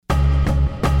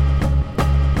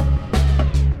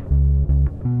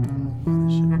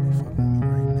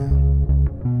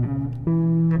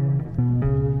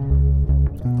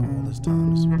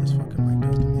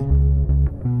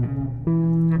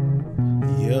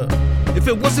If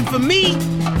it wasn't for me,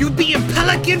 you'd be in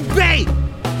Pelican Bay.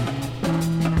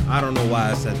 I don't know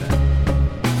why I said that.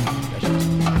 That shit's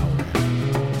wild.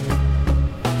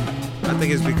 I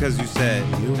think it's because you said,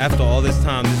 after all this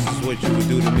time, this is what you would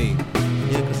do to me.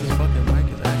 Yeah, because this fucking mic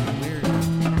is acting weird now.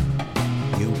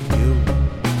 You.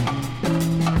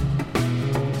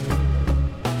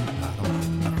 Nah, I don't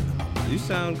hear nothing in my mic. You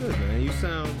sound good, man. You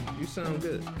sound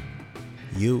good.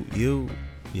 You.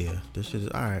 Yeah, this shit is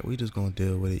all right. We just gonna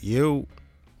deal with it. You.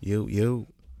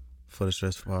 For the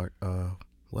stress part.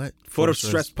 What? For the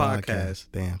stress podcast.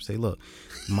 Damn. Say, look,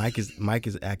 Mike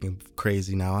is acting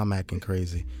crazy now. I'm acting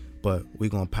crazy, but we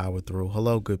gonna power through.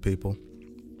 Hello, good people.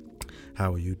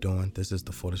 How are you doing? This is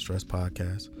the For the Stress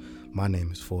podcast. My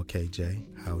name is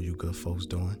 4KJ. How are you good folks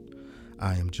doing?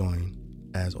 I am joined,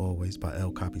 as always, by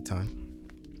El Capitan.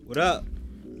 What up?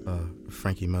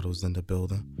 Frankie Meadows in the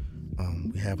building.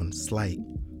 We having slight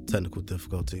technical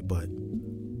difficulty, but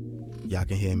y'all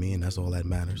can hear me, and that's all that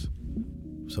matters.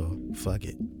 So fuck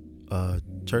it.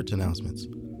 Church announcements.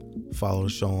 Follow the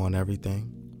show on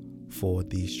everything. For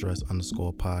the stress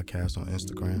 _podcast on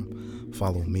Instagram.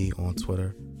 Follow me on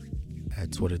Twitter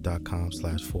at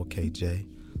twitter.com/4KJ.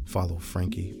 Follow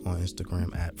Frankie on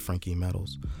Instagram at Frankie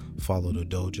Meadows. Follow the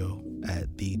dojo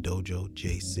at the Dojo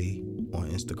JC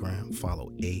on Instagram.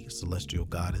 Follow A Celestial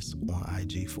Goddess on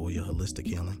IG for your holistic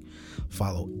healing.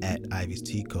 Follow at Ivy's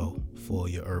Tico for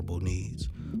your herbal needs.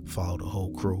 Follow the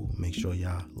whole crew. Make sure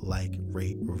y'all like,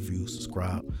 rate, review,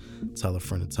 subscribe, tell a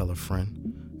friend and tell a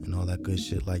friend, and all that good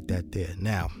shit like that there.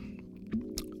 Now,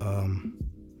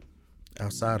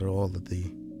 outside of all of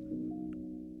the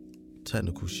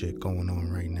technical shit going on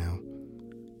right now,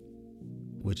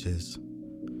 which is,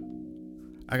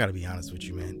 I gotta be honest with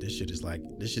you, man. This shit,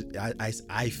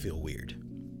 I feel weird.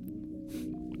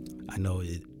 I know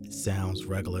it sounds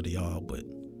regular to y'all, but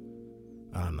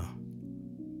I don't know.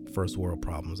 First world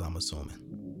problems, I'm assuming.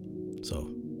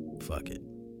 So, fuck it.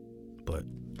 But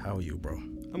how are you, bro?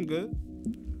 I'm good.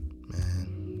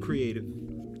 Man. Creative.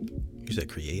 You said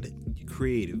created?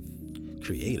 Creative.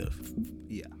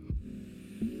 Yeah.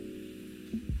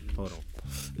 Hold on.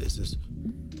 This is...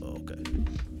 Oh, okay.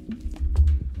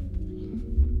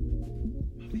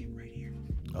 Right here.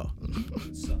 Oh.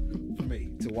 So, for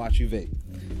me, to watch you vape.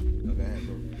 Okay,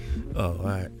 bro. Oh, all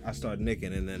right. I start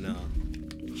nicking and then,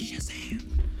 Shazam.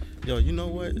 Yo, you know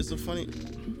what? It's a funny...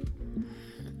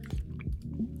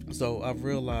 So, I've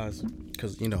realized,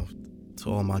 because, to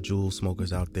all my Juul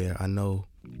smokers out there, I know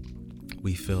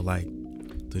we feel like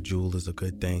the Juul is a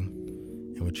good thing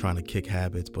and we're trying to kick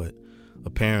habits, but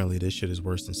apparently this shit is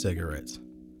worse than cigarettes.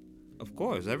 Of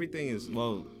course, everything is,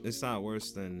 well, it's not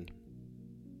worse than...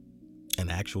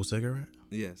 An actual cigarette?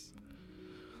 Yes.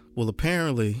 Well,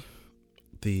 apparently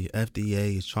the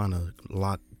FDA is trying to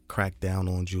crack down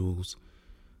on Juuls.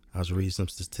 I was reading some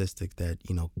statistic that,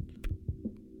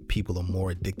 people are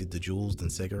more addicted to Juuls than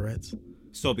cigarettes.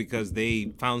 So because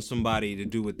they found somebody to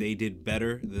do what they did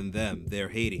better than them, they're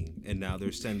hating, and now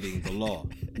they're sending the law.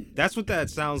 That's what that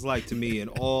sounds like to me in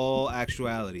all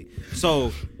actuality.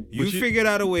 So you figured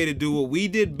out a way to do what we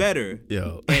did better,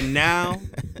 and now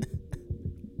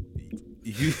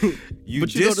you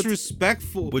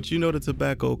disrespectful. But the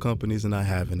tobacco companies are not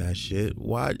having that shit.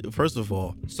 Why? First of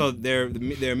all, so their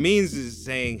means is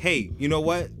saying, hey, you know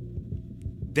what?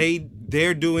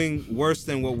 They're doing worse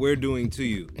than what we're doing to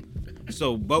you.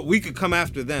 So, but we could come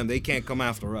after them. They can't come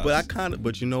after us.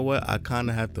 But you know what? I kind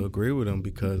of have to agree with them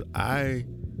because I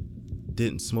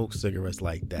didn't smoke cigarettes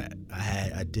like that.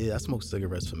 I smoked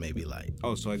cigarettes for maybe like...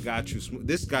 Oh, so it got you...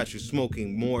 This got you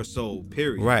smoking more so,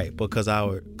 period. Right, because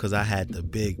I had the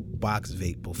big box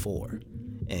vape before.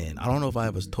 And I don't know if I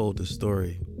ever told the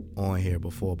story on here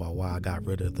before about why I got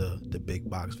rid of the big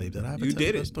box vape. Did I ever tell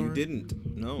you that story? You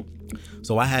didn't. No.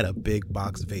 So I had a big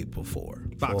box vape before.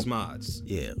 Box mods.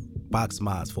 Yeah. Box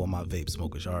mods for my vape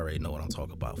smokers. You already know what I'm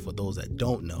talking about. For those that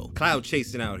don't know, cloud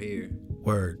chasing out here.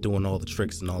 We're doing all the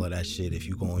tricks and all of that shit. If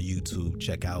you go on YouTube,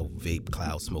 check out Vape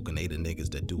Cloud Smoking. They the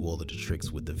niggas that do all of the tricks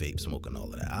with the vape smoking,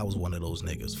 all of that. I was one of those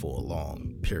niggas for a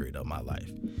long period of my life.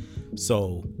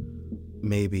 So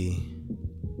maybe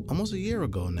almost a year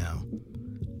ago now,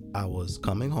 I was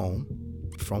coming home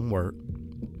from work,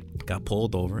 got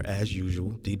pulled over as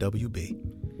usual, DWB,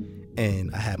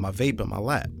 and I had my vape in my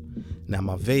lap. Now,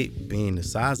 my vape, being the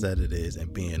size that it is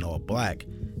and being all black,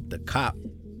 the cop,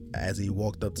 as he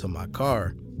walked up to my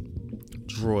car,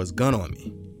 drew his gun on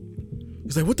me.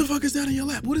 He's like, what the fuck is that in your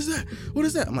lap? What is that? What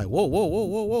is that? I'm like, whoa,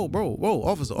 bro,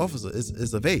 officer,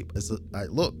 it's a vape.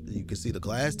 Look, you can see the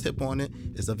glass tip on it.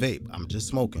 It's a vape. I'm just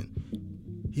smoking.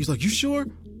 He's like, you sure?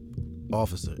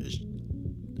 Officer, it's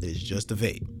just a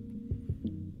vape.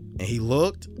 And he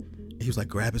looked. He was like,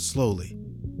 grab it slowly.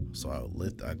 So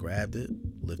I grabbed it,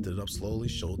 lifted it up slowly,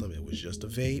 showed him it was just a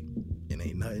vape. It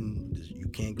ain't nothing. You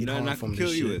can't get harm from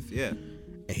this shit. With, yeah.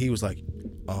 And he was like,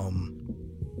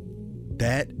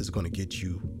 that is going to get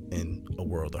you in a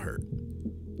world of hurt.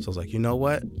 So I was like, you know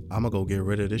what? I'm going to go get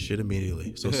rid of this shit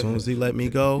immediately. So as soon as he let me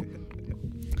go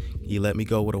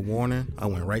with a warning. I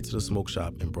went right to the smoke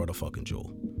shop and brought a fucking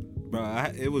Juul.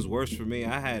 Bro, it was worse for me.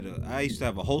 I used to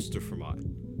have a holster for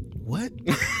mine. What?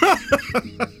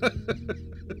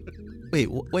 Wait,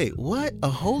 what? A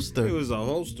holster? It was a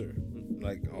holster.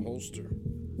 Like a holster.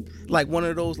 Like one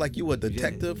of those, like you a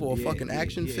detective or a fucking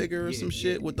action figure or some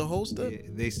shit with the holster? Yeah,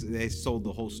 they sold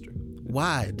the holster.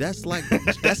 Why? That's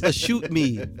a shoot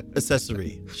me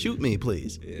accessory. Shoot me,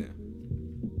 please. Yeah.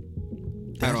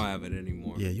 I don't have it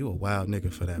anymore. Yeah, you a wild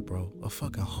nigga for that, bro. A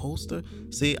fucking holster?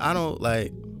 See, I don't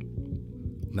like...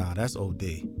 Nah, that's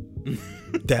OD.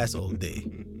 That's OD.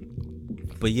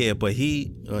 But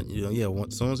he,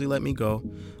 as soon as he let me go,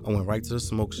 I went right to the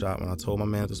smoke shop and I told my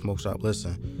man at the smoke shop,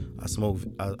 listen, I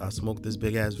smoke this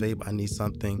big ass vape. I need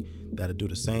something that'll do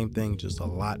the same thing, just a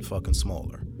lot fucking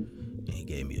smaller. And he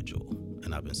gave me a Juul,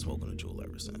 and I've been smoking a Juul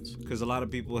ever since. Because a lot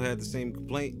of people had the same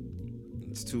complaint.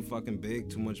 It's too fucking big,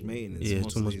 too much maintenance. Yeah,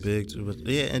 it's too much big, too much.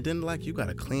 Yeah, and then like you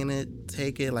gotta clean it,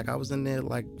 take it. Like I was in there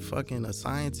like fucking a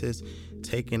scientist,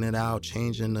 taking it out,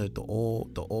 changing the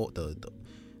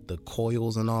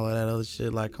coils and all of that other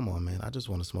shit. Like, come on, man. I just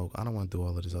want to smoke. I don't want to do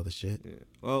all of this other shit. Yeah.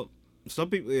 Well, some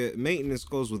people, maintenance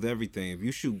goes with everything. If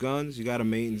you shoot guns, you got to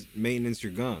maintenance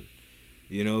your gun.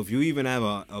 You know, if you even have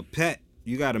a pet,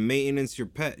 you got to maintenance your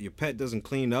pet. Your pet doesn't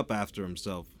clean up after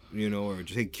himself, you know, or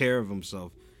take care of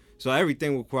himself. So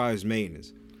everything requires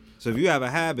maintenance. So if you have a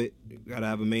habit, you got to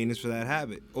have a maintenance for that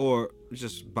habit. Or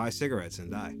just buy cigarettes and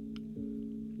die.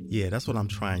 Yeah, that's what I'm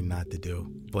trying not to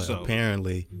do. But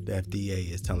apparently, the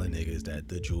FDA is telling niggas that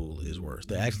the Juul is worse.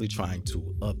 They're actually trying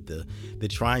to they're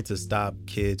trying to stop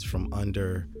kids from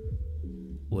under,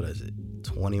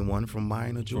 21 from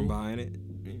buying a Juul? From buying it?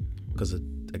 Because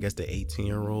I guess the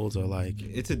 18-year-olds are like...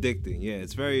 It's addicting. Yeah,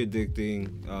 it's very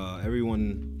addicting.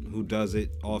 Everyone who does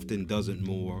it often does it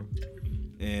more.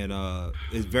 And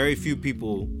it's very few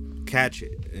people catch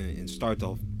it and start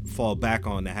to fall back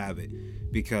on the habit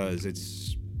because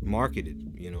it's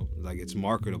marketed, you know, like it's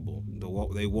marketable.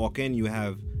 They walk in, you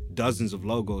have dozens of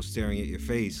logos staring at your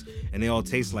face and they all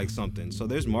taste like something. So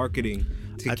there's marketing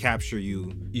to capture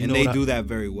you and they do that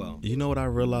very well. You know what I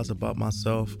realized about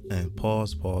myself? And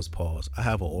pause. I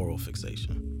have an oral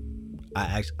fixation.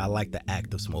 I like the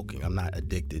act of smoking. I'm not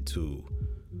addicted to,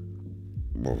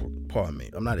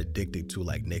 I'm not addicted to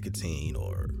like nicotine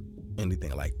or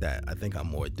anything like that. I think I'm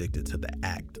more addicted to the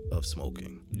act of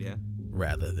smoking. Yeah.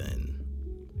 Rather than,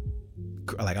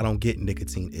 like, I don't get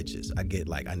nicotine itches. I get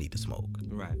like I need to smoke.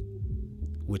 Right.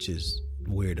 Which is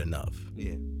weird enough.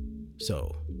 Yeah.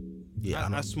 So, yeah.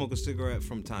 I smoke a cigarette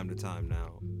from time to time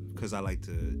now because I like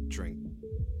to drink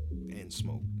and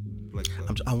smoke. Like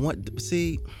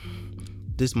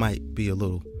this might be a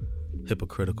little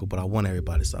hypocritical, but I want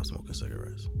everybody to stop smoking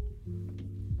cigarettes.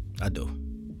 I do.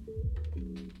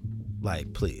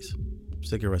 Like, please.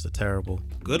 Cigarettes are terrible.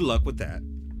 Good luck with that.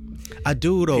 I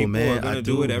do though, man. People are gonna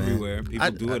do it everywhere.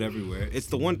 People do it everywhere. It's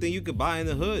the one thing you could buy in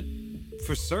the hood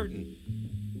for certain.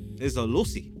 Is a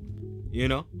Lucy, you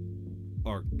know,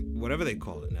 or whatever they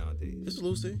call it nowadays. It's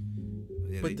Lucy.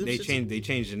 Yeah, but they changed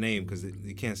the name because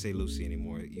you can't say Lucy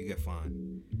anymore. You get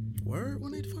fined. Word?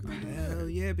 When they fucking do that? Hell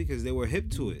yeah, because they were hip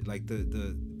to it. Like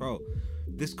bro,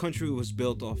 this country was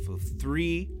built off of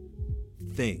 3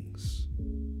 things: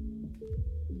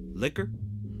 liquor,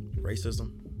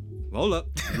 racism. Hold up.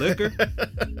 Liquor.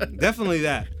 Definitely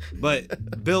that.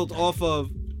 But built off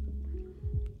of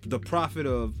the profit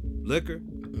of liquor,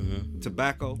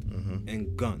 tobacco,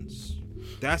 and guns.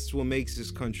 That's what makes this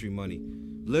country money.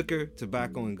 Liquor,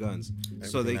 tobacco, and guns.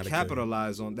 So they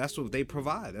capitalize on, that's what they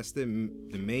provide. That's the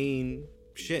main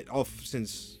shit off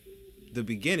since the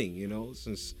beginning,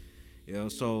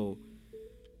 so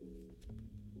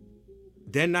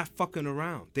they're not fucking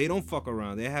around. They don't fuck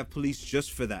around. They have police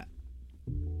just for that.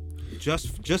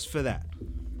 Just for that.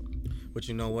 But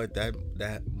you know what?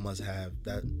 That must have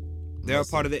that. They're a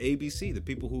part of the ABC, the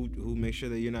people who make sure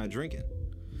that you're not drinking.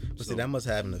 But see, that must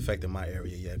have an effect in my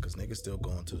area, yeah, because niggas still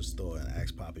going to the store and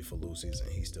ask Poppy for Lucy's,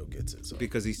 and he still gets it. So.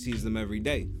 Because he sees them every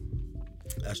day.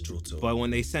 That's true too. But when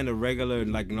they send a regular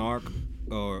like narc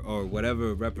or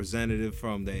whatever representative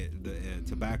from the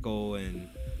tobacco and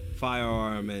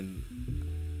firearm and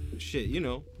shit,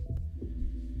 boom,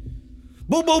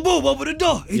 boom, boom, over the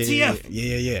door. ATF.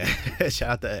 Yeah. Shout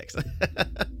out to X.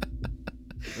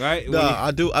 Right? No,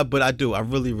 I do. I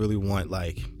really, really want,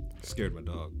 like, Scared my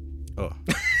dog. Oh,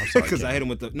 I'm sorry. Because I hit him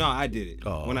with the. No, I did it.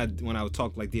 Oh. When I would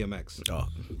talk like DMX. Oh,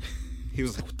 He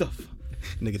was like, "What the fuck?"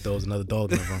 nigga throws another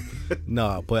dog in the room.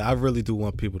 No, but I really do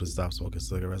want people to stop smoking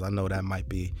cigarettes. I know that might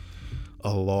be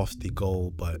a lofty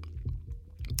goal, but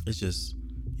it's just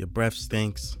your breath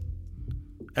stinks.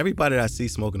 Everybody that I see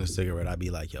smoking a cigarette, I be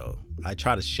like, yo, I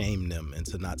try to shame them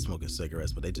into not smoking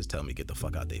cigarettes, but they just tell me get the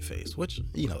fuck out their face, which,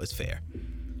 you know, is fair.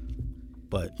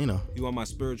 But, you know. You want my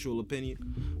spiritual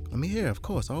opinion? Let me hear, of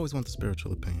course. I always want the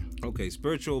spiritual opinion. Okay,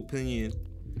 spiritual opinion,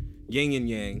 yin and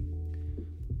yang,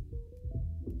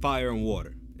 fire and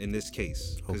water in this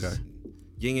case. 'Cause Okay.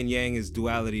 Yin and yang is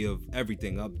duality of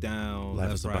everything, up, down, Life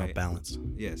left, is right. about balance.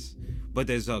 Yes. But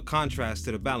there's a contrast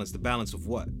to the balance. The balance of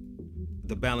what?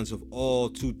 The balance of all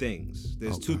two things.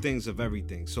 There's two Okay. things of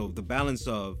everything. So the balance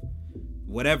of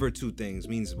whatever two things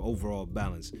means overall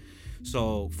balance.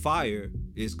 So fire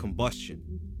is combustion.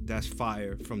 That's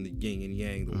fire from the yin and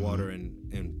yang, the water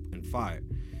and fire.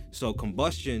 So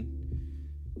combustion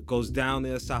goes down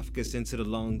the esophagus into the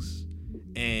lungs,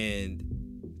 and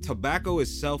tobacco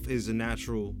itself is a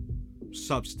natural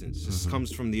substance. This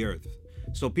comes from the earth.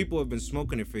 So people have been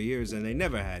smoking it for years and they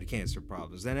never had cancer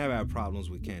problems. They never had problems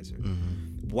with cancer.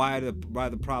 Why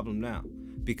the problem now?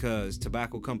 Because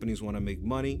tobacco companies want to make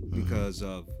money because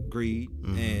of greed,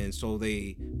 and so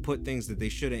they put things that they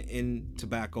shouldn't in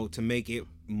tobacco to make it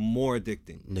more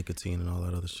addicting. Nicotine and all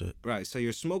that other shit. Right. So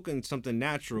you're smoking something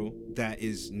natural that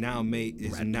is now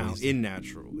now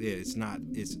unnatural. Yeah, it's not.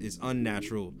 It's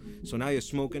unnatural. So now you're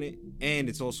smoking it, and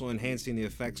it's also enhancing the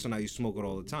effects. So now you smoke it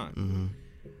all the time.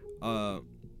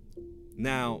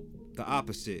 Now the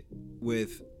opposite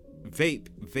with vape.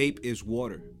 Vape is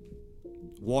water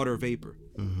vapor,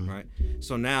 right?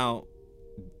 So now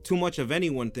too much of any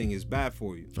one thing is bad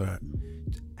for you. Right.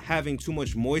 Having too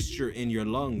much moisture in your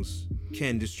lungs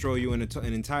can destroy you in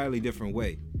an entirely different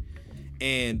way.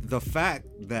 And the fact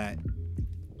that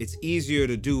it's easier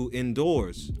to do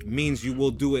indoors means you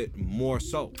will do it more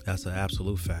so. That's an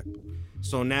absolute fact.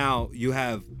 So now you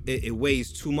have it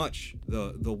weighs too much.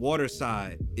 The water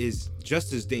side is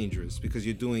just as dangerous because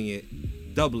you're doing it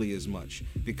doubly as much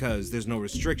because there's no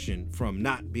restriction from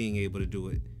not being able to do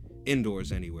it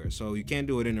indoors anywhere. So you can't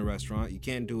do it in a restaurant, you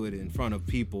can't do it in front of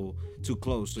people too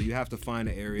close, so you have to find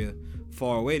an area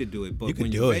far away to do it. But You can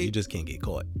when do it, vape, you just can't get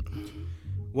caught.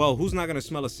 well, who's not going to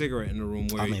smell a cigarette in a room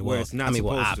where it's not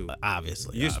supposed to?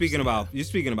 Obviously. You're speaking about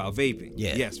vaping.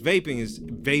 Yeah. Yes, vaping is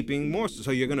vaping more.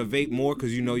 So you're gonna vape more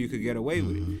because you know you could get away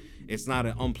with it. It's not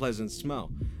an unpleasant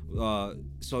smell.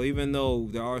 So even though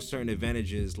there are certain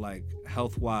advantages, like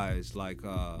health-wise, like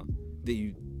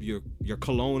your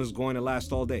cologne is going to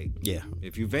last all day. Yeah.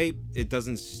 If you vape, it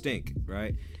doesn't stink,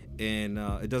 right? And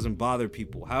it doesn't bother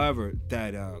people. However,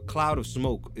 that cloud of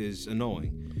smoke is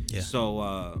annoying. Yeah.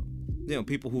 So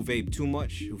people who vape too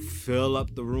much, who fill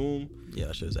up the room. Yeah,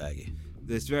 that shit's aggy.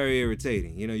 It's very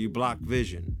irritating. You block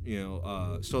vision.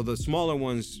 So the smaller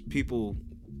ones,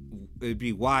 it'd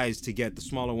be wise to get the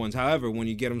smaller ones. However, when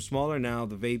you get them smaller, now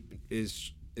the vape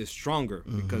is stronger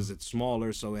because it's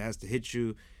smaller, so it has to hit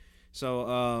you.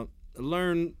 So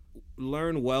learn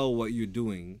well what you're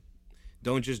doing.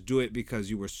 Don't just do it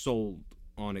because you were sold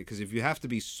on it. Because if you have to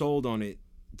be sold on it,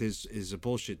 this is a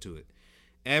bullshit to it.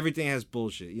 Everything has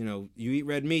bullshit. You eat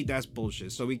red meat, that's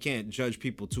bullshit. So we can't judge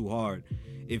people too hard.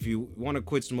 If you want to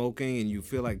quit smoking and you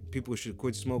feel like people should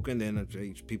quit smoking, then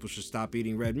people should stop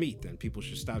eating red meat. Then people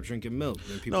should stop drinking milk.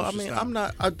 Then people should stop. I'm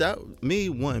not. Me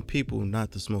wanting people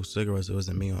not to smoke cigarettes, it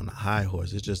wasn't me on a high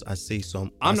horse. It's just I see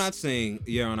some. I'm not saying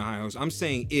you're on a high horse. I'm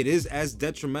saying it is as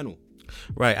detrimental.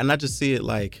 Right, and I just see it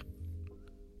like.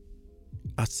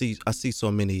 I see so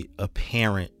many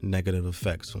apparent negative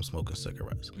effects from smoking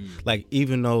cigarettes. Like,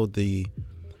 even though the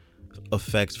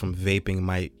effects from vaping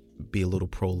might be a little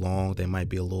prolonged, they might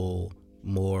be a little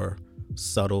more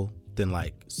subtle than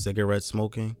like cigarette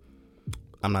smoking.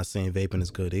 I'm not saying vaping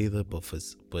is good either,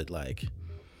 but like,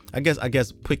 I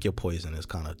guess pick your poison is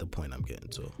kind of the point I'm getting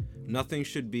to. Nothing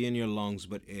should be in your lungs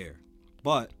but air.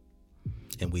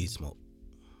 And weed smoke.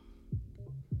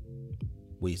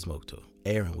 Weed smoke too.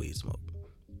 Air and weed smoke.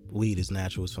 Weed is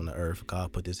natural, it's from the earth.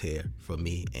 God put this here for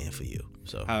me and for you.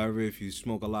 So, however, if you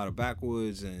smoke a lot of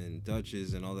backwoods and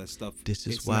Dutches and all that stuff, this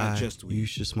is it's why not just weed. You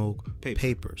should smoke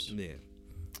papers. Yeah,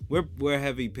 we're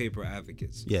heavy paper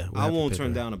advocates. Yeah, I won't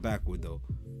turn down a backwood though.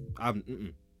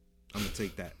 I'm gonna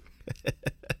take that.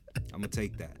 I'm gonna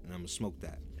take that and I'm gonna smoke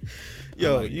that.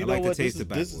 Yo, I like what? The taste of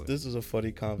backwood. This is a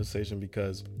funny conversation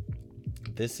because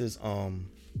this is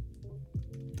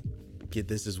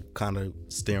kind of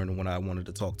staring when I wanted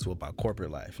to talk to about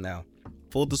corporate life. Now,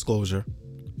 full disclosure,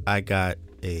 I got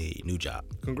a new job.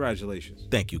 Congratulations.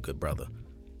 Thank you, good brother.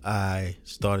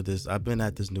 I've been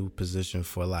at this new position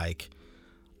for like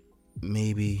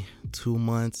maybe 2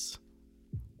 months,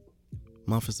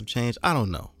 month and some change. I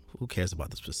don't know. Who cares about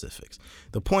the specifics?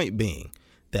 The point being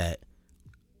that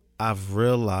I've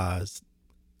realized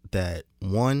that,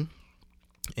 one,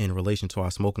 in relation to our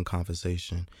smoking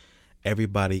conversation,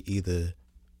 everybody either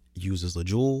uses a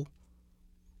Juul,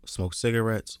 smoke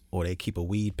cigarettes, or they keep a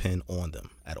weed pen on them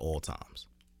at all times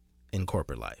in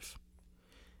corporate life.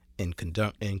 In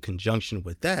conjunction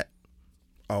with that,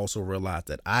 I also realized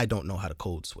that I don't know how to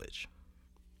code switch.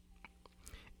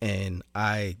 And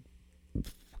I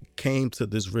came to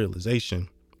this realization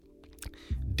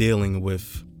dealing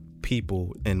with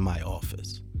people in my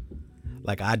office.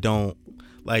 Like, I don't,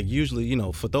 like, usually, you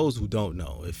know, for those who don't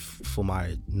know, for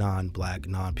my non-black,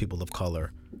 non-people of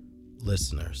color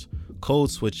listeners, code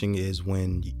switching is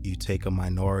when you take a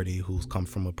minority who's come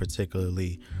from a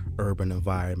particularly urban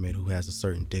environment, who has a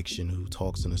certain diction, who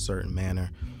talks in a certain manner,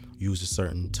 uses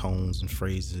certain tones and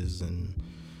phrases and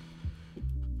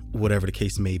whatever the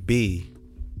case may be,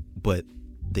 but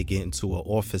they get into an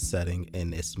office setting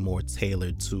and it's more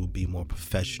tailored to be more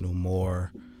professional,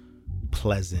 more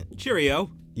pleasant.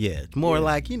 Cheerio. Yeah, more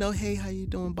like, you know, hey, how you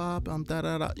doing, Bob? I'm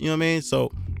da-da-da. You know what I mean?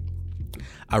 So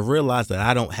I realized that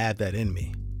I don't have that in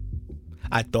me.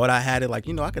 I thought I had it, like,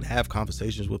 you know, I could have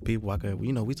conversations with people. I could,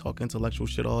 you know, we talk intellectual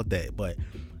shit all day. But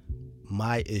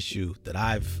my issue that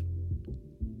I've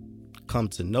come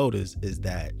to notice is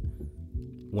that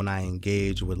when I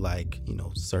engage with, like, you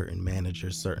know, certain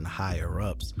managers, certain higher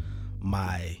ups,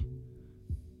 my,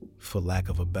 for lack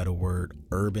of a better word,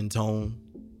 urban tone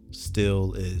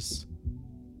still is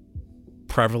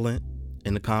prevalent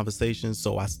in the conversation.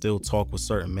 So I still talk with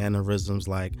certain mannerisms,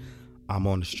 like I'm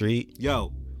on the street.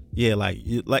 Yo. Yeah, like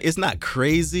it's not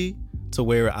crazy to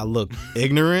where I look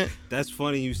ignorant. That's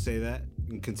funny you say that.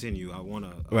 Continue. I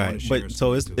wanna right, share but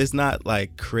so too. it's not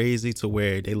like crazy to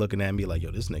where they looking at me like,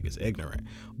 yo, this nigga's ignorant.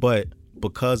 But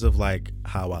because of like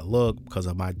how I look, because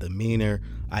of my demeanor,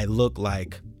 I look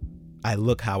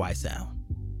how I sound.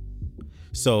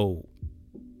 So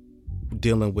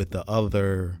dealing with the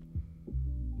other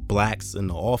blacks in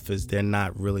the office, they're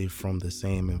not really from the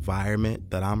same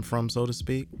environment that I'm from, so to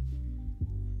speak.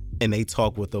 And they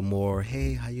talk with a more,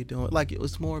 hey, how you doing? Like, it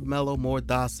was more mellow, more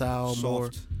docile,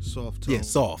 soft tone. Yeah,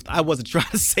 soft. I wasn't trying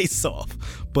to say soft,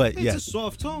 but yeah, it's a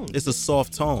soft tone. It's a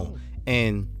soft tone,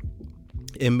 and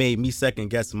it made me second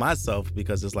guess myself,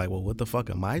 because it's like, well, what the fuck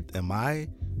am I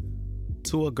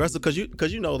too aggressive?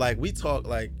 Because you know, like, we talk,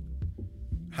 like,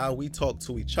 how we talk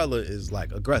to each other is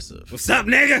like aggressive. What's up,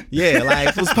 nigga? Yeah,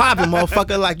 like, what's poppin',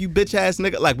 motherfucker? Like, you bitch ass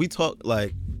nigga. Like, we talk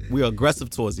like we're aggressive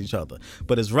towards each other,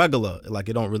 but it's regular. Like,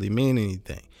 it don't really mean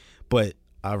anything. But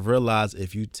I realized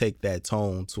if you take that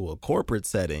tone to a corporate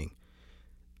setting,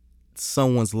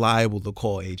 someone's liable to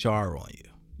call HR on you.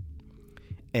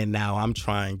 And now I'm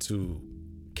trying to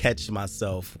catch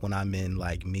myself when I'm in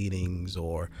like meetings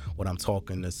or when I'm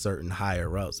talking to certain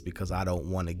higher ups, because I don't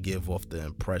want to give off the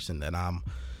impression that I'm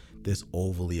this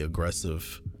overly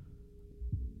aggressive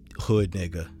hood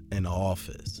nigga in the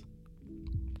office.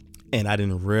 And I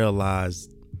didn't realize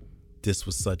this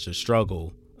was such a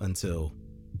struggle until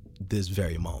this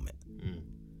very moment.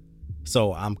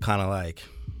 So I'm kind of like,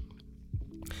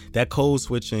 that code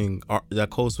switching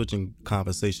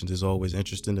conversations is always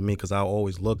interesting to me, because I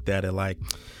always looked at it like,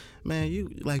 man, you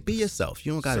like, be yourself.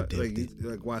 You don't gotta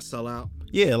like why sell out?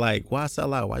 Yeah, like, why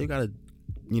sell out? Why you gotta,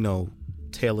 you know,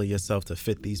 tailor yourself to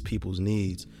fit these people's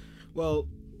needs? Well,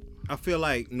 I feel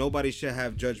like nobody should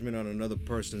have judgment on another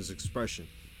person's expression.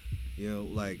 You know,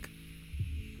 like,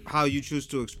 how you choose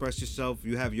to express yourself,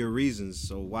 you have your reasons.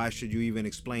 So why should you even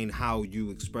explain how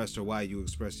you express or why you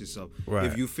express yourself? Right.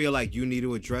 If you feel like you need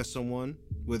to address someone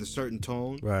with a certain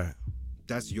tone, right,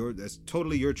 that's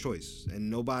totally your choice,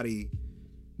 and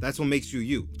that's what makes you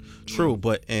you. True,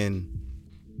 but in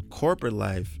corporate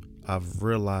life, I've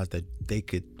realized that they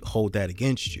could hold that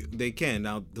against you. They can.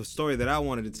 Now, the story that I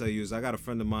wanted to tell you is, I got a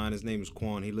friend of mine. His name is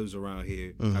Quan. He lives around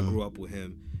here. Mm-hmm. I grew up with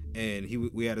him. And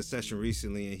we had a session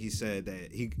recently, and he said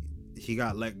that he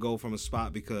got let go from a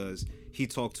spot because he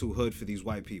talked too hood for these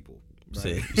white people.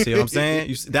 Right? See what I'm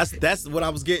saying? That's what I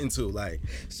was getting to. Like,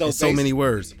 so many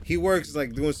words. He works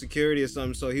like doing security or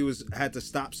something, so he had to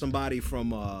stop somebody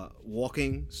from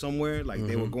walking somewhere. Like,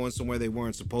 they were going somewhere they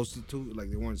weren't supposed to, like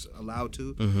they weren't allowed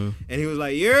to. Mm-hmm. And he was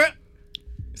like,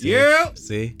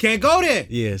 see, can't go there.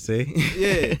 Yeah, see,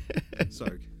 yeah.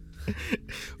 Sorry.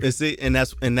 And see, and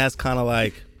that's kind of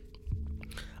like,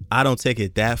 I don't take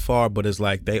it that far, but it's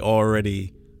like they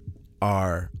already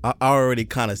are. I already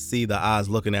kind of see the eyes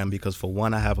looking at me, because for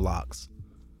one, I have locks,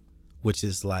 which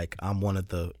is like, I'm one of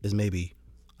the, is maybe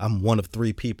I'm one of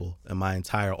 3 people in my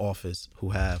entire office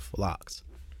who have locks.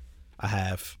 I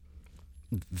have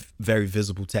very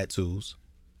visible tattoos.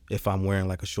 If I'm wearing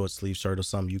like a short sleeve shirt or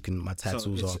something, my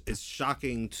tattoos are. It's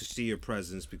shocking to see your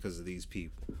presence because of these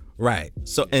people. Right.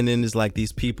 So, and then it's like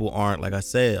these people aren't, like I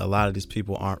said, a lot of these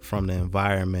people aren't from the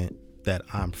environment that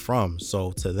I'm from.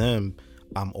 So to them,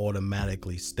 I'm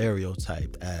automatically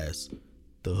stereotyped as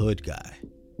the hood guy.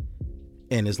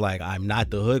 And it's like, I'm not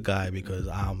the hood guy because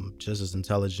I'm just as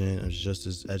intelligent and just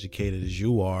as educated as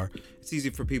you are. It's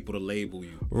easy for people to label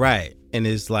you. Right. And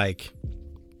it's like,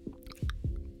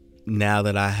 now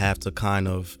that I have to kind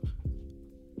of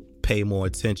pay more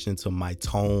attention to my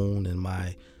tone and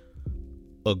my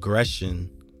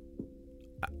aggression,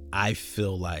 I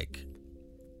feel like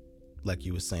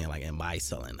you were saying, like, am I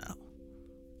selling out?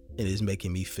 It is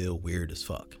making me feel weird as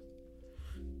fuck.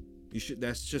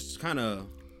 That's just kind of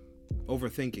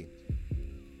overthinking.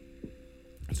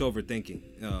 It's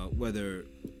overthinking. Whether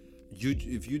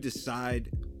if you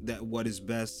decide that what is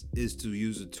best is to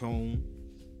use a tone,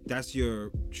 that's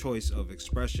your choice of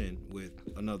expression with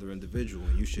another individual,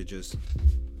 and you should just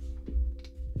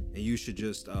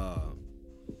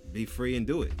be free and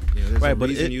do it. There's a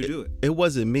reason you do it. It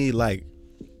wasn't me, like,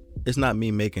 it's not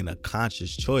me making a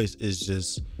conscious choice.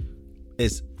 It's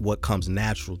what comes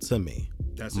natural to me.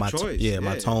 That's a choice.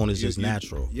 My tone is just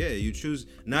natural. You choose.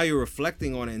 Now you're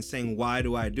reflecting on it and saying, why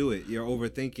do I do it? You're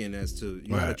overthinking as to,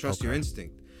 you gotta trust your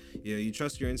instinct. You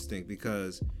trust your instinct,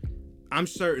 because I'm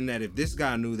certain that if this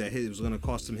guy knew that it was going to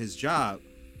cost him his job,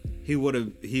 he would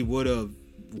have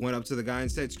went up to the guy and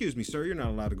said, "Excuse me, sir, you're not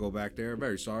allowed to go back there.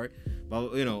 Very sorry."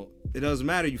 But it doesn't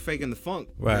matter. You faking the funk.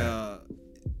 Right.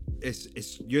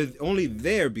 You're only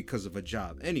there because of a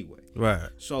job anyway. Right.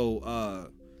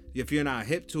 So if you're not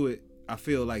hip to it, I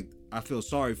feel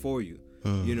sorry for you.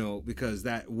 Because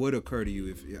that would occur to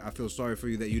you. I feel sorry for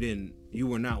you that you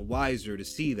were not wiser to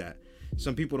see that.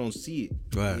 Some people don't see it.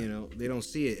 Right. They don't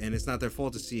see it, and it's not their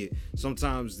fault to see it.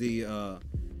 Sometimes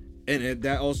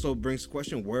that also brings the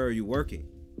question, where are you working?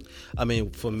 I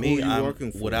mean, for me,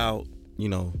 without,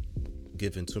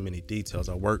 giving too many details,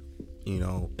 I work,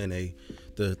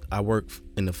 I work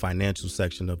in the financial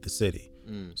section of the city.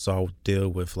 So I'll deal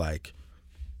with, like,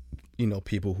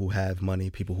 people who have money,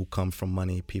 people who come from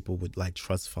money, people with, like,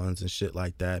 trust funds and shit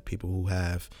like that, people who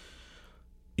have,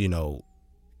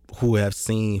 who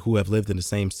have lived in the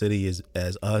same city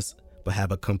as us, but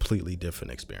have a completely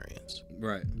different experience.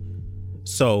 Right.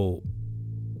 So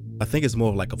I think it's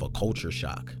more like of a culture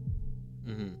shock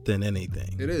than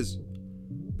anything. It is.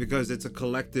 Because it's a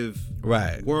collective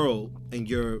world, and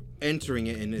you're entering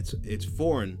it, and it's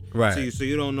foreign. Right. So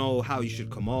you don't know how you should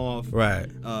come off. Right.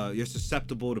 You're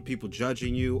susceptible to people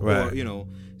judging you. Right. Or,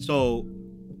 so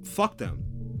fuck them.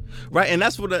 Right, and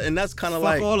that's kind of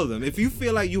like, fuck all of them. If you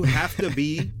feel like you have to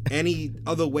be any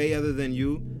other way other than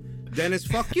you, then it's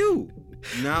fuck you.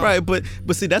 Now, right, but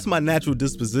see, that's my natural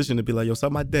disposition to be like, yo,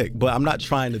 suck my dick. But I'm not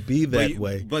trying to be that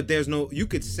way. But you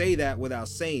could say that without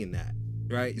saying that,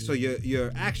 right? So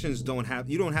your actions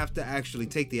you don't have to actually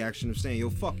take the action of saying, yo,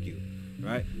 fuck you,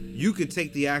 right? You could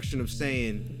take the action of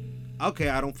saying, okay,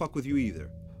 I don't fuck with you either,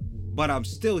 but I'm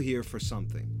still here for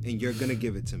something, and you're gonna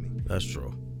give it to me. That's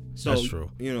true. So, that's true.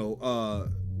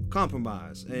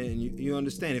 Compromise, and you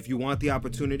understand, if you want the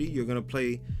opportunity, you're gonna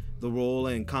play the role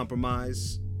and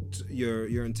compromise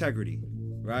your integrity,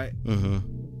 right? Mm-hmm.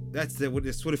 That's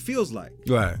what it feels like.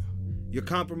 Right. You're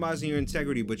compromising your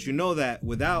integrity, but you know that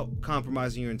without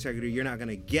compromising your integrity, you're not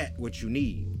gonna get what you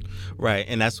need. Right,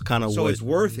 and that's kind of so it's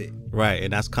worth it. Right,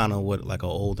 and that's kind of what, like, an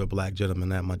older black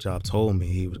gentleman at my job told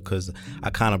me. Because I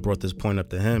kind of brought this point up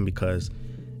to him, because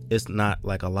it's not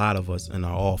like a lot of us in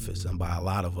our office, and by a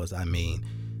lot of us, I mean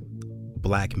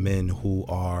black men who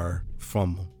are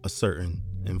from a certain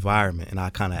environment. And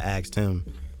I kind of asked him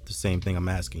the same thing I'm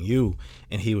asking you,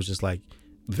 and he was just like,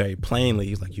 very plainly,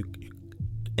 he's like, you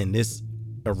in this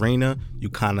arena, you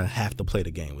kind of have to play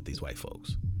the game with these white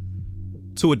folks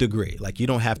to a degree. Like, you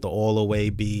don't have to all the way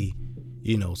be,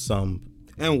 some.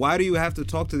 And why do you have to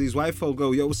talk to these white folk?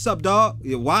 Go, yo, what's up, dog?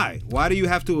 Yeah, why? Why do you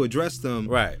have to address them?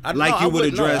 Right. You would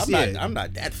address. I'm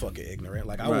not that fucking ignorant.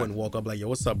 Like, I wouldn't walk up like, yo,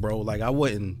 what's up, bro? Like, I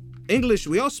wouldn't. English.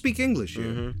 We all speak English here.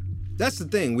 Mm-hmm. That's the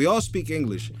thing. We all speak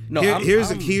English. No, here's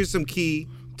some key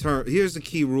term. Here's the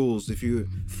key rules. If you're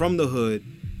from the hood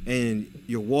and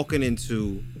you're walking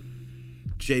into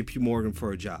J.P. Morgan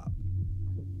for a job,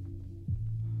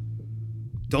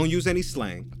 don't use any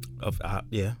slang.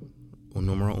 Yeah. Un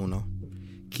numero uno.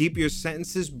 Keep your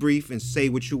sentences brief and say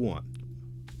what you want.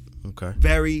 Okay.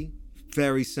 Very,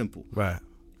 very simple. Right.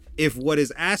 If what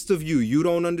is asked of you, you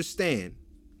don't understand,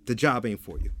 the job ain't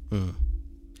for you. Mm.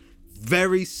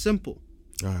 Very simple.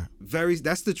 All right.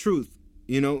 That's the truth.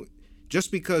 You know,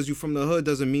 just because you're from the hood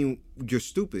doesn't mean you're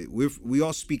stupid. We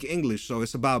all speak English, so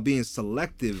it's about being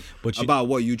selective about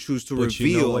what you choose to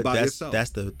reveal about yourself.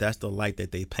 That's the light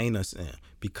that they paint us in,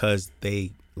 because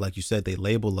they, like you said, they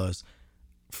label us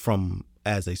from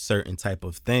as a certain type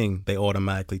of thing. They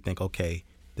automatically think, okay,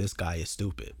 this guy is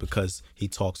stupid because he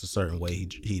talks a certain way,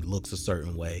 he looks a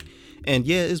certain way. And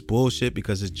yeah, it's bullshit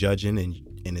because it's judging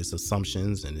and it's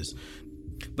assumptions and it's...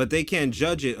 But they can't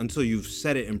judge it until you've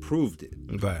said it and proved it.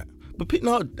 Right. But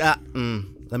no,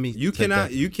 let me... You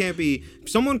can't be...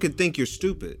 Someone could think you're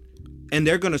stupid, and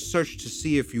they're going to search to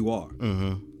see if you are.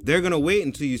 Mm-hmm. They're going to wait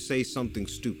until you say something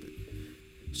stupid.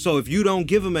 So if you don't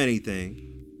give them anything,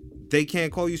 they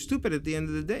can't call you stupid at the end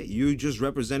of the day. You just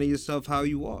representing yourself how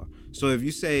you are. So if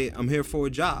you say, I'm here for a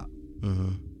job.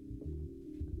 Mm-hmm.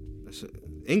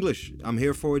 English, I'm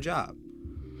here for a job.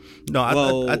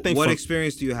 No, I think... What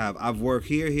experience do you have? I've worked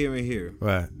here, here, and here.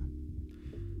 Right.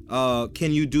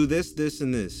 Can you do this, this,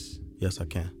 and this? Yes, I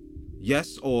can.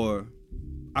 Yes, or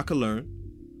I could learn.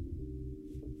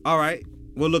 All right.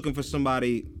 We're looking for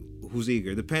somebody who's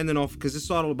eager, depending on... Because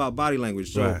it's all about body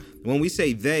language. So right. When we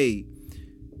say they,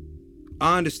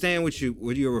 I understand what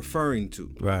you're referring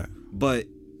to. Right. But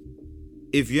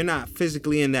if you're not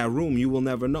physically in that room, you will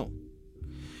never know.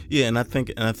 Yeah, and I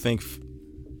think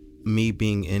me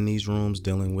being in these rooms,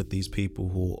 dealing with these people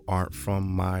who aren't from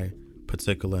my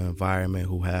particular environment,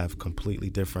 who have completely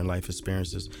different life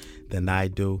experiences than I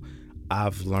do,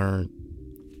 I've learned,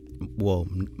 well,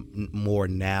 more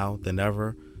now than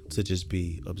ever, to just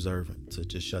be observant, to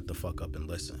just shut the fuck up and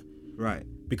listen. Right.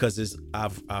 Because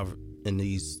I've in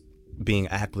these, being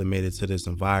acclimated to this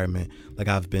environment, like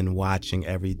I've been watching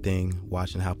everything,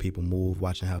 watching how people move,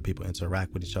 watching how people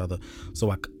interact with each other.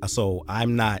 So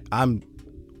I'm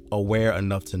aware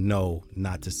enough to know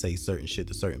not to say certain shit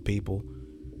to certain people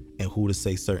and who to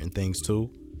say certain things to.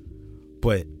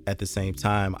 But at the same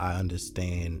time, I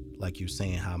understand, like you're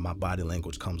saying, how my body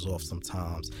language comes off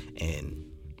sometimes, and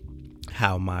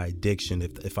how my diction,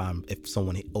 if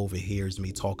someone overhears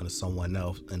me talking to someone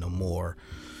else in a more,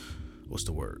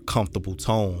 comfortable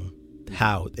tone,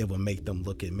 how it would make them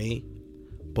look at me.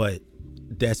 But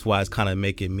that's why it's kind of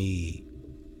making me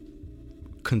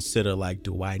consider, like,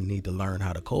 do I need to learn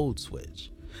how to code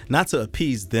switch? Not to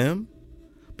appease them,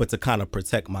 but to kind of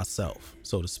protect myself,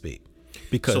 so to speak.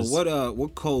 Because so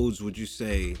what codes would you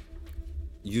say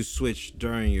you switch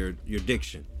during your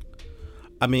diction?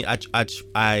 I mean,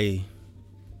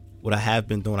 what I have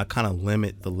been doing, I kind of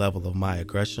limit the level of my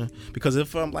aggression, because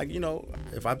if I'm like,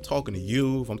 if I'm talking to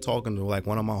you, if I'm talking to like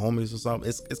one of my homies or something,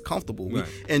 it's comfortable. Right.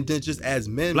 And then just as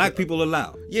men, black people are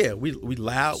loud. Yeah, we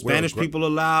loud. Spanish people are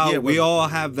loud. Yeah, we all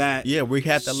have that. Yeah, we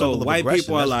have that level of white aggression.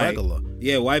 People are like, regular.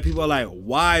 Yeah, white people are like,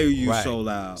 why are you so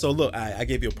loud? So look, I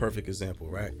gave you a perfect example,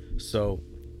 right? So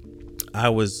I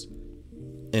was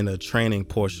in a training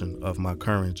portion of my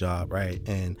current job, right?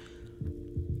 And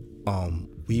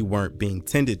we weren't being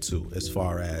tended to, as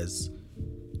far as,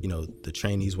 the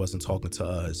trainees wasn't talking to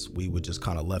us. We were just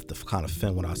kind of left to kind of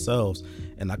fend with ourselves.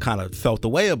 And I kind of felt the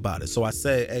way about it. So I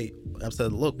said,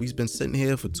 look, we've been sitting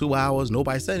here for 2 hours.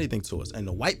 Nobody said anything to us. And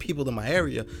the white people in my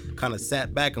area kind of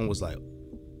sat back and was like,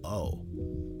 oh,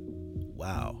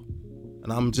 wow.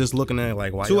 And I'm just looking at it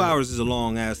like, why? 2 hours is a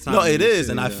long ass time. No, it is.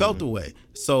 And I felt the way.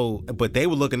 So, but they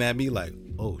were looking at me like,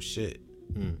 oh shit.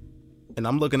 And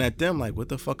I'm looking at them like, what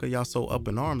the fuck are y'all so up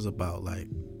in arms about? Like,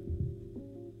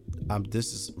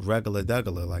 this is regular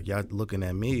degular. Like, y'all looking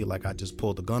at me like I just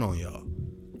pulled the gun on y'all.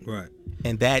 Right.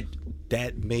 And that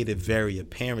made it very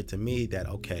apparent to me that,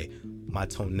 okay, my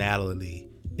tonality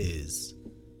is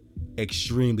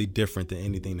extremely different than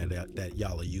anything that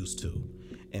y'all are used to.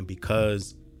 And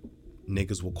because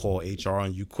niggas will call HR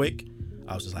on you quick,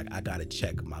 I was just like, I gotta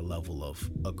check my level of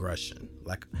aggression,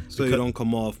 like, so you don't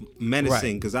come off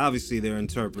menacing, because obviously they're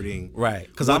interpreting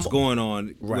because what's going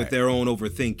on with their own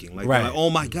overthinking. Like, they're like, oh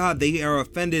my god, they are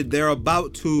offended. They're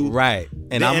about to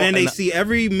and then they see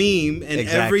every meme and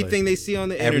everything they see on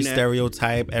the internet, every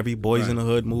stereotype, every Boys in the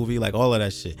Hood movie, like all of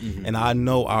that shit. Mm-hmm. And I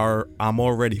know I'm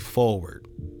already forward,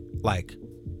 like.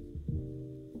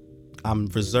 I'm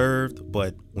reserved,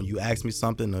 but when you ask me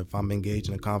something, if I'm engaged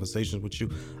in a conversation with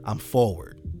you, I'm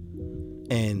forward.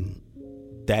 And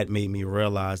that made me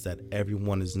realize that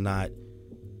everyone is not,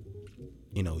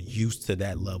 used to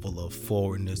that level of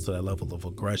forwardness, to that level of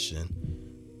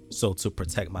aggression. So to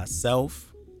protect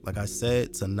myself, like I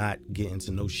said, to not get into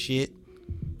no shit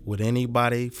with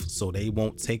anybody, so they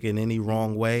won't take it any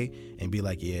wrong way and be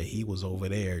like, yeah, he was over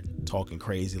there talking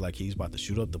crazy like he's about to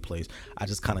shoot up the place. I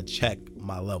just kind of check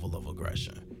my level of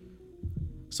aggression.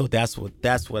 So that's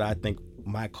what I think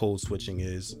my code switching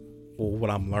is, or what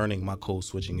I'm learning my code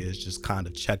switching is just kind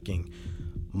of checking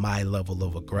my level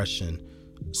of aggression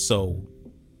so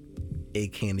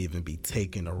it can't even be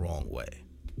taken the wrong way.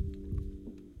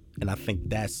 And I think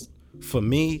that's, for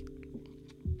me,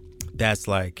 that's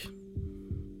like,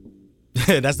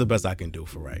 that's the best I can do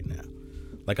for right now.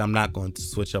 Like, I'm not going to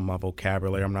switch up my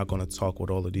vocabulary. I'm not going to talk with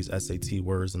all of these SAT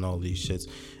words and all these shits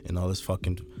and all this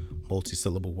fucking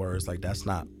multi-syllable words. Like, that's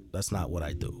not what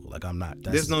I do. Like, I'm not.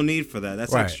 There's no need for that.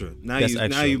 That's right. extra. Now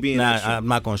That's you being extra. I'm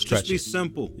not going to stretch Just be it.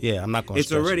 simple. Yeah, I'm not going to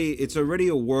stretch it. It's already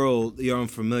a world you're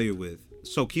unfamiliar with.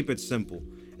 So keep it simple.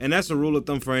 And that's a rule of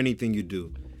thumb for anything you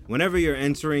do. Whenever you're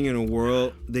entering in a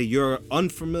world that you're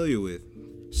unfamiliar with,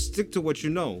 stick to what you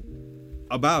know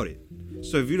about it.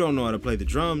 So if you don't know how to play the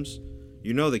drums,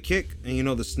 you know the kick and you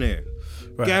know the snare.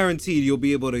 Right. Guaranteed you'll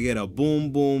be able to get a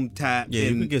boom boom tap you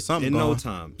can get something in going. no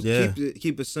time. Yeah.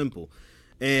 Keep it simple.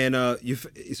 And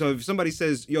so if somebody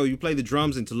says, yo, you play the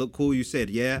drums, and to look cool you said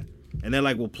yeah, and they're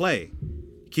like, well, play.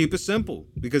 Keep it simple,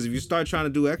 because if you start trying to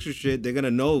do extra shit, they're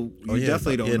gonna know you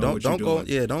definitely don't know what you're doing.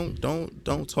 Yeah,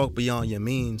 don't talk beyond your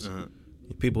means. Uh-huh.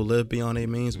 People live beyond their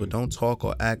means, but don't talk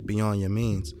or act beyond your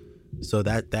means. So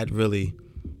that really,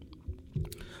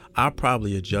 I'll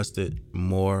probably adjust it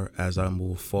more as I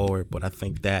move forward. But I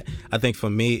think for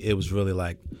me it was really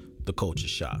like the culture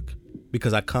shock,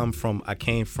 because I came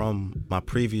from my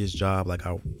previous job. Like,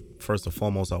 first and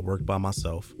foremost, I worked by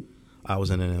myself. I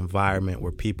was in an environment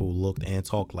where people looked and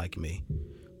talked like me,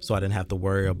 so I didn't have to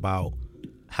worry about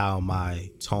how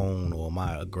my tone or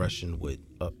my aggression would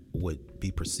be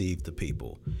perceived to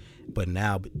people. But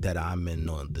now that I'm in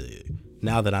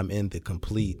the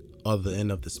complete other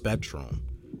end of the spectrum,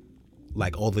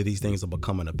 like, all of these things are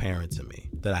becoming apparent to me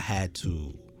that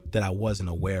I wasn't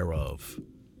aware of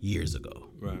years ago.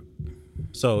 Right.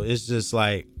 So it's just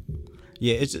like,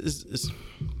 yeah, it's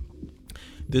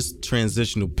this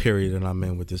transitional period that I'm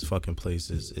in with this fucking place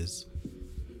is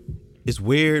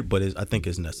weird, but I think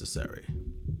it's necessary.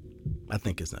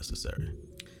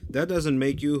 That doesn't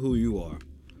make you who you are.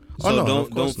 So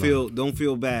don't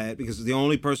feel bad, because the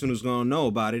only person who's gonna know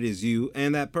about it is you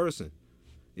and that person.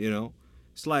 You know,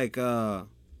 it's like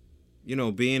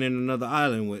being in another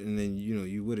island and then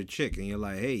you with a chick and you're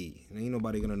like, hey, ain't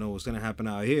nobody gonna know what's gonna happen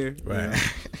out here. Right. You know?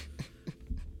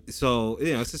 So,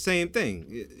 it's the same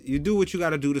thing. You do what you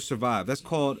got to do to survive. That's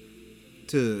called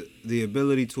to the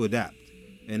ability to adapt.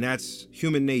 And that's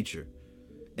human nature.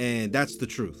 And that's the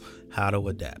truth. How to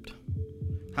adapt.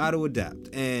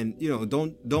 And,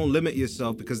 don't limit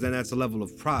yourself, because then that's a level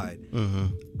of pride.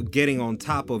 Mm-hmm. Getting on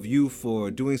top of you for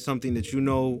doing something that you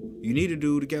know you need to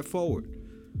do to get forward.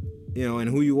 And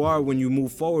who you are when you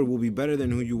move forward will be better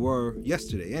than who you were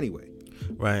yesterday anyway.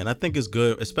 Right. And I think it's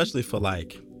good, especially for,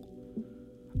 like,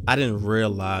 I didn't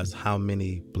realize how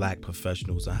many black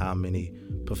professionals and how many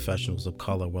professionals of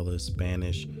color, whether it's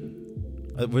Spanish,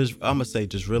 I'm gonna say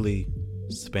just really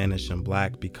Spanish and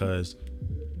black, because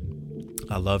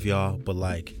I love y'all, but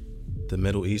like the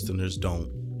Middle Easterners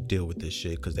don't deal with this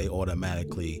shit because they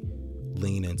automatically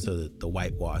lean into the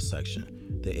whitewash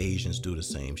section. The Asians do the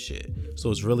same shit. So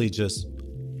it's really just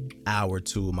our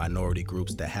two minority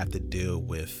groups that have to deal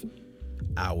with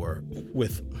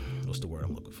what's the word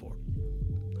I'm looking for?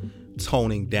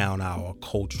 Toning down our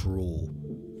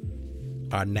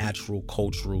natural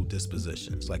cultural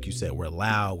dispositions. Like you said, we're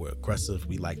loud, we're aggressive,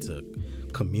 we like to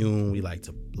commune, we like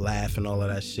to laugh and all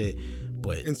of that shit.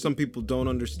 And some people don't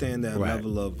understand that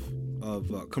level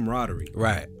of camaraderie.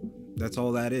 Right. That's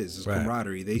all that is. It's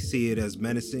camaraderie. They see it as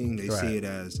menacing. They see it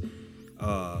as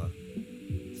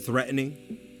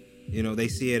threatening. They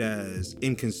see it as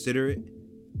inconsiderate.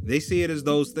 They see it as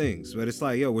those things, but it's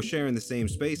like, yo, we're sharing the same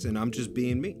space and I'm just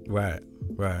being me. Right.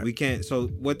 We can't. So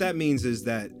what that means is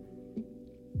that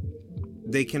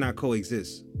they cannot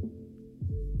coexist.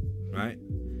 Right?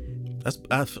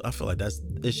 I feel like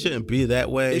it shouldn't be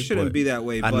that way. It shouldn't be that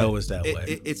way. I know it's that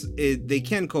way. They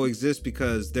can coexist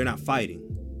because they're not fighting.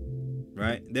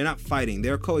 Right? They're not fighting.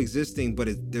 They're coexisting, but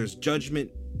there's judgment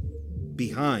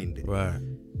behind it. Right.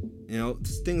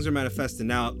 Things are manifesting.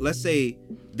 Now, let's say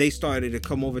they started to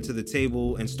come over to the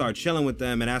table and start chilling with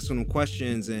them and asking them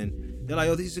questions, and they're like,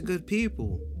 oh, these are good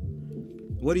people.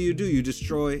 What do? You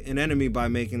destroy an enemy by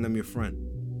making them your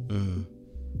friend. Mm-hmm.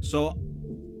 So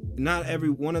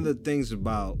one of the things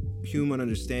about human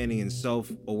understanding and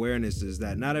self-awareness is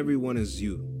that not everyone is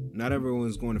you. Not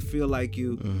everyone's going to feel like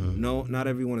you. Mm-hmm. No, not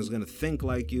everyone is going to think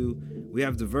like you. We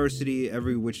have diversity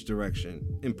every which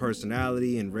direction, in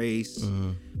personality and race,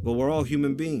 mm-hmm. but we're all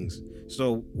human beings.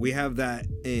 So we have that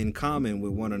in common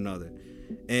with one another.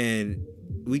 And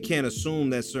we can't assume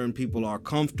that certain people are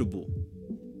comfortable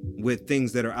with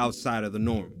things that are outside of the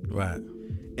norm. Right.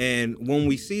 And when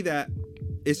we see that,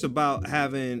 it's about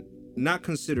having not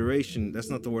consideration, that's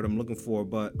not the word I'm looking for,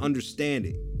 but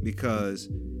understanding, because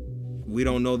we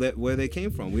don't know that where they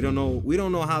came from. We don't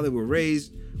know how they were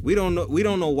raised. We don't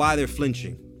know why they're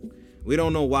flinching. We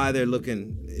don't know why they're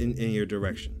looking in your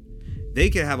direction. They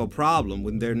could have a problem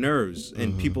with their nerves,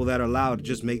 and people that are loud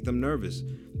just make them nervous.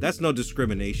 That's no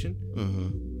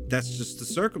discrimination. That's just the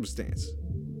circumstance,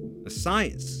 the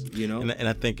science, you know. And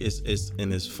I think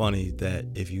it's funny that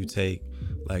if you take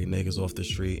like niggas off the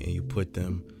street and you put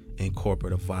them in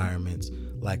corporate environments,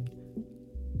 like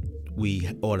we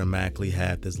automatically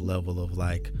have this level of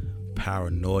like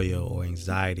paranoia or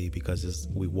anxiety because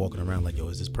we walking around like, yo,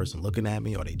 is this person looking at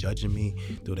me? Are they judging me?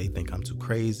 Do they think I'm too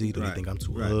crazy? Do they think I'm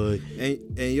too hood?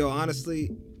 And yo,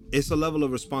 honestly, it's a level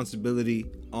of responsibility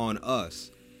on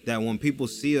us that when people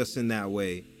see us in that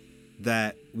way,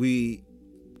 that we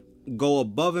go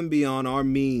above and beyond our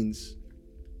means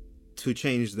to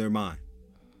change their mind,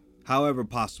 however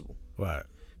possible. Right.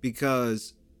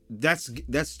 Because that's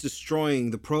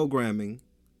destroying the programming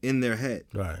in their head.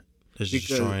 Right. It's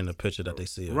destroying the picture that they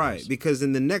see. Right. Because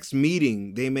in the next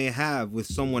meeting they may have with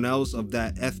someone else of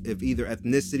that of either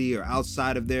ethnicity or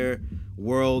outside of their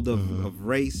world of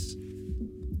race,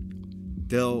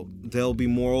 they'll be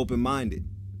more open-minded,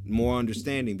 more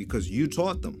understanding, because you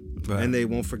taught them. Right. And they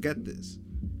won't forget this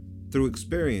through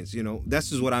experience. You know,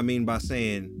 this is what I mean by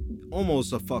saying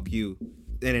almost a fuck you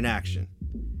in an action.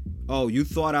 Oh, you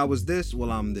thought I was this?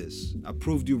 Well, I'm this. I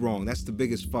proved you wrong. That's the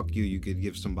biggest fuck you could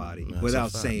give somebody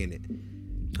without saying it.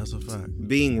 That's a fact.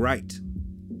 Being right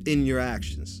in your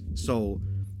actions. So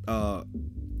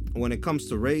when it comes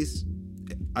to race,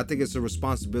 I think it's a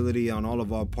responsibility on all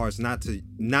of our parts not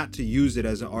to use it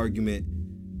as an argument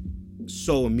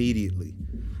so immediately.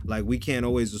 Like, we can't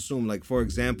always assume, like, for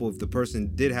example, if the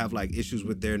person did have like issues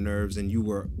with their nerves and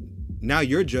now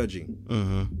you're judging.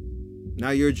 Now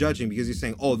you're judging because you're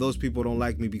saying, oh, those people don't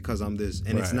like me because I'm this.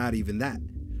 And It's not even that.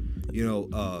 You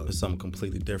know, it's something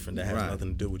completely different that has nothing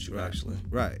to do with you, actually.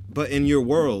 Right. But in your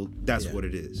world, that's what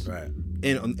it is. Right.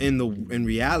 In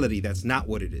reality, that's not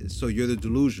what it is. So you're the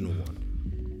delusional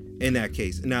one in that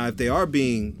case. Now, if they are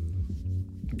being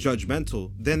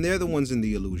judgmental, then they're the ones in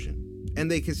the illusion.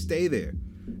 And they can stay there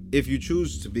if you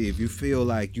choose to be. If you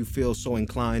feel so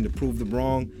inclined to prove them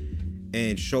wrong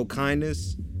and show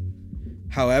kindness,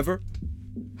 however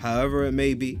it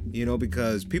may be, you know,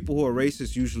 because people who are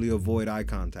racist usually avoid eye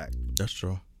contact. That's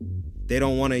true. They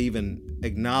don't want to even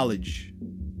acknowledge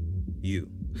you.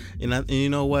 And you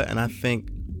know what? And I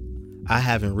think I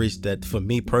haven't reached that, for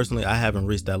me personally, I haven't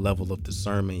reached that level of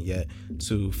discernment yet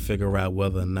to figure out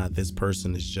whether or not this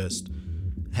person is just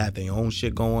have their own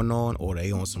shit going on or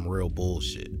they on some real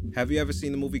bullshit. Have you ever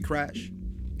seen the movie Crash?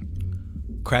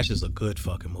 Crash is a good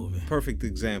fucking movie. Perfect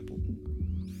example.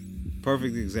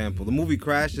 The movie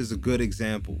Crash is a good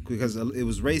example because it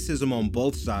was racism on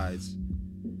both sides,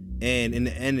 and in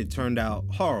the end it turned out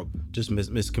horrible. Just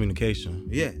miscommunication.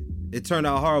 Yeah, it turned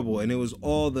out horrible, and it was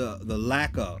all the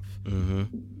lack of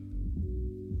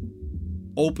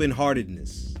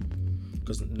open-heartedness.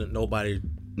 Because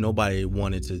nobody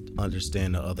wanted to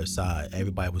understand the other side.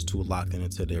 Everybody was too locked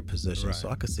into their position. Right. So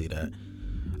I could see that.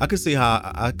 I could see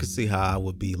how I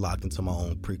would be locked into my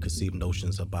own preconceived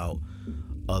notions about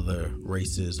other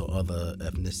races or other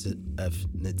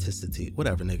ethnicity,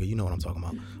 whatever, nigga. You know what I'm talking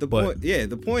about. The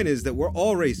point is that we're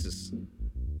all racist.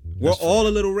 We're all a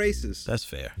little racist. That's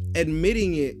fair.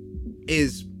 Admitting it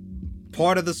is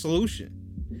part of the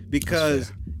solution,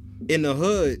 because in the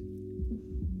hood,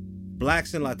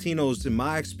 blacks and Latinos, in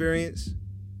my experience,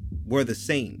 were the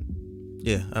same.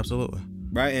 Yeah, absolutely.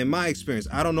 Right? In my experience,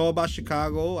 I don't know about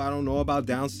Chicago. I don't know about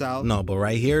down south. No, but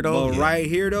right here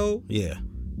though. Yeah.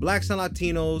 Blacks and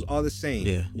Latinos are the same.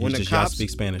 Yeah. When the cops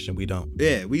speak Spanish and we don't.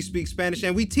 Yeah, we speak Spanish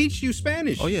and we teach you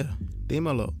Spanish. Oh yeah.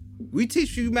 Dímelo. We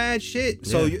teach you mad shit.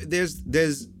 So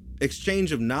there's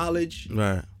exchange of knowledge.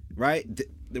 Right. Right?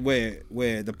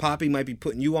 Where the poppy might be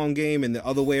putting you on game and the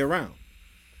other way around.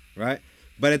 Right?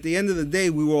 But at the end of the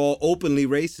day, we were all openly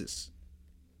racist.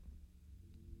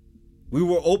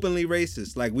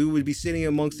 Like, we would be sitting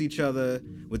amongst each other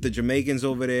with the Jamaicans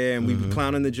over there, and we'd be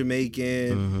clowning the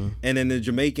Jamaican, and then the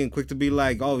Jamaican quick to be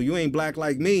like, oh, you ain't black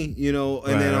like me, you know,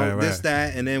 and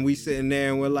that, and then we sitting there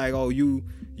and we're like, oh,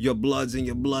 your bloods and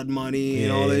your blood money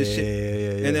and all this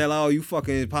shit. Yeah. And they're like, oh, you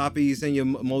fucking poppies and your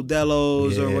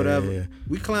Modelos or whatever. Yeah.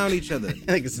 We clown each other.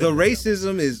 The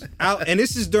racism is out, and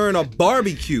this is during a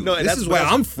barbecue. No, this is where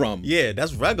I'm from. Yeah,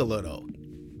 that's regular though.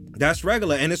 That's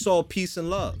regular, and it's all peace and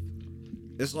love.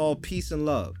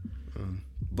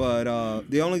 But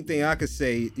the only thing I could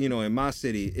say, you know, in my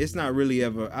city, it's not really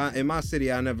ever. In my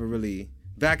city, I never really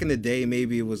back in the day,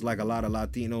 maybe it was like a lot of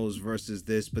Latinos versus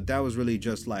this, but that was really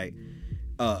just like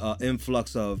a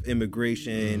influx of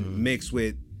immigration mixed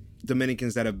with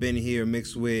Dominicans that have been here,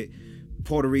 mixed with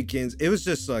Puerto Ricans. It was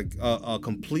just like a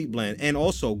complete blend, and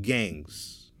also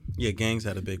gangs. Yeah, gangs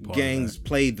had a big part. Gangs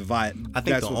played the vibe. I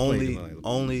think the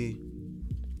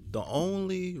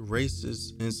only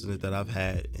racist incident that I've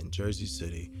had in Jersey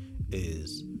City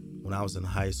is when I was in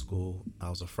high school. I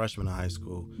was a freshman in high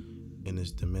school, and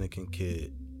this Dominican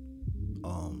kid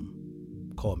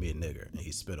called me a nigger, and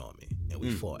he spit on me, and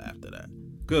we fought after that.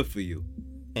 Good for you.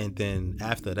 And then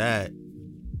after that,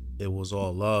 it was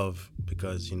all love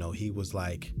because, he was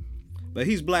like... But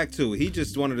he's black too. He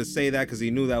just wanted to say that because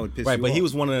he knew that would piss you off. Right, but he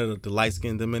was one of the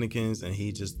light-skinned Dominicans, and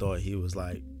he just thought he was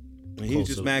like... And he was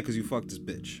just mad because you fucked this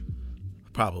bitch.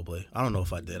 Probably. I don't know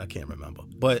if I did. I can't remember.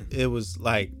 But it was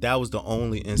like, that was the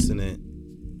only incident...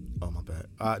 Oh, my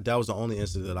bad. That was the only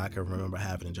incident that I can remember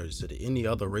having in Jersey City. Any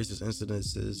other racist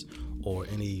incidences or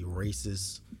any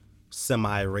racist,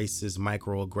 semi-racist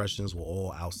microaggressions were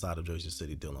all outside of Jersey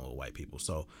City dealing with white people.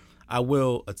 So I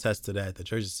will attest to that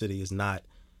Jersey City is not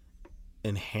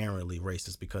inherently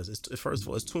racist because first of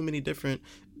all, it's too many different,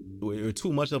 we're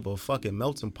too much of a fucking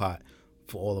melting pot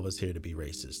for all of us here to be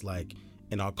racist. Like,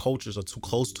 and our cultures are too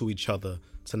close to each other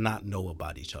to not know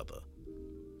about each other.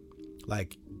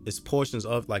 Like, it's portions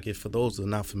of, like, if for those who are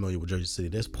not familiar with Jersey City,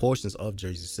 there's portions of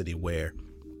Jersey City where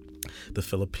the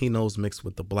Filipinos mix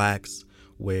with the blacks,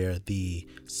 where the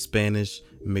Spanish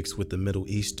mix with the Middle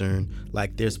Eastern.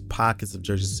 Like, there's pockets of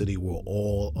Jersey City where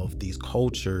all of these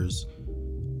cultures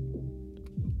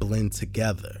blend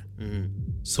together.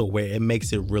 So where it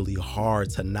makes it really hard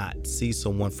to not see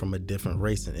someone from a different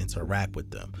race and interact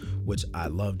with them, which I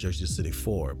love Jersey City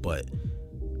for. But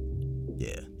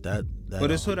yeah, that but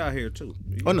it's hood out here too.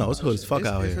 Oh no, it's hood as fuck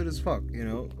out here. It's hood as fuck.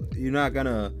 You're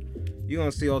gonna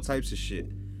see all types of shit.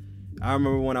 I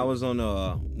remember when I was on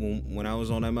when I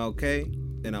was on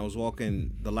MLK and I was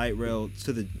walking the light rail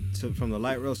from the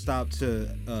light rail stop to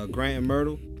Grant and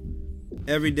Myrtle.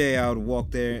 Every day I would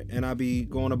walk there and I'd be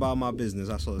going about my business.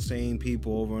 I saw the same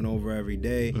people over and over every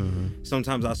day.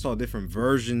 Sometimes I saw different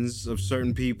versions of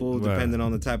certain people depending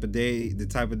on the type of day, the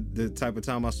type of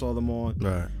time I saw them on.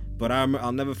 Right. But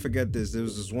I'll never forget this. There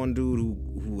was this one dude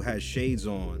who had shades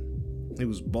on. He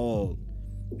was bald.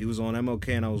 He was on MLK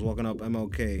and I was walking up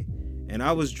MLK. And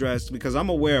I was dressed because I'm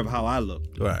aware of how I look.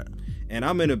 Right. And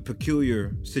I'm in a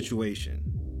peculiar situation,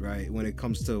 right, when it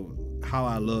comes to how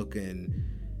I look and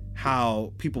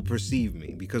how people perceive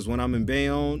me. Because when I'm in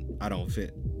Bayonne, I don't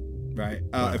fit, right?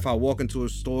 If I walk into a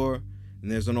store and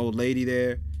there's an old lady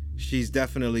there, she's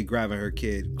definitely grabbing her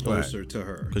kid closer to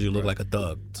her. Because you look like a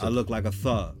thug. I look like a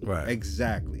thug. Right.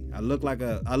 Exactly. I look like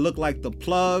the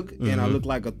plug and I look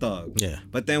like a thug. Yeah.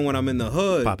 But then when I'm in the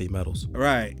hood, Poppy Metals.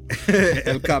 right.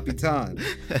 El Capitan.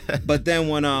 But then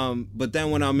when I'm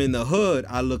in the hood,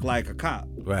 I look like a cop.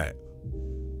 Right.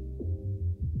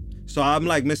 So I'm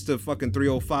like Mr. fucking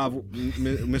 305,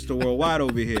 Mr. Worldwide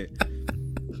over here.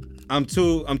 I'm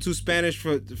too Spanish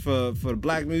for the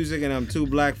black music, and I'm too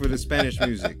black for the Spanish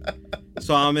music.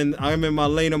 So I'm in my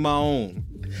lane of my own.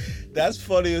 That's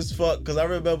funny as fuck because I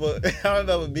remember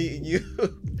meeting you,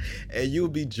 and you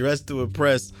would be dressed to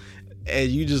impress, and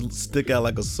you just stick out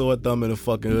like a sore thumb in the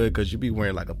fucking hood because you be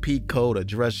wearing like a pea coat, a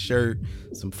dress shirt,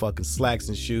 some fucking slacks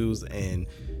and shoes, and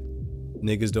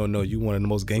niggas don't know you one of the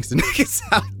most gangster niggas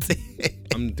out there.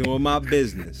 I'm doing my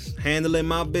business, handling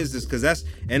my business, cause that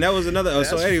was another.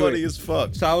 That's so anyway, funny as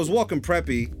fuck. So I was walking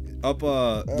preppy up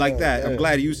like that. I'm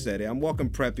glad you said it. I'm walking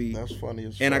preppy. That's funny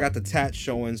as fuck. And I got the tats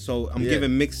showing, so I'm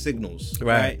giving mixed signals.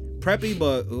 Right. Preppy,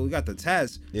 but we got the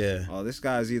tats. Yeah. Oh, this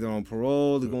guy's either on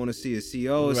parole, they're going to see a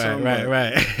CO or something.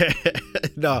 Right.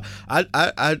 No,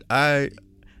 I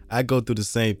go through the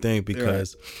same thing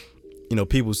because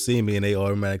people see me and they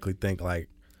automatically think like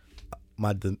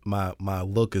my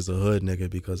look is a hood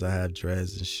nigga because I have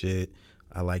dreads and shit.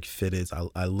 I like fitteds.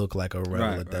 I look like a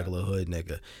regular hood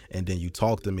nigga. And then you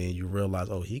talk to me and you realize,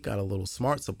 oh, he got a little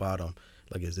smarts about him.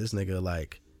 Like, is this nigga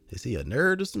like, is he a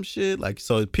nerd or some shit? Like,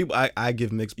 so people, I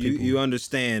give mixed people. You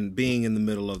understand being in the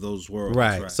middle of those worlds.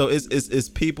 Right. So it's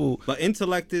people. But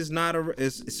intellect is not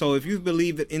so if you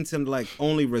believe that intellect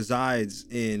only resides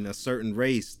in a certain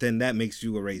race, then that makes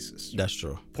you a racist. That's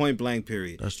true. Point blank,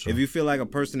 period. That's true. If you feel like a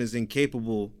person is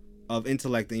incapable of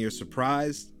intellect and you're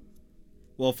surprised,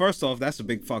 well, first off, that's a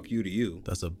big fuck you to you.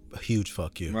 That's a huge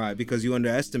fuck you. Right, because you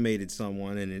underestimated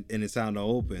someone and it's out in the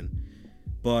open.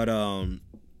 But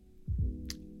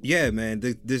yeah, man,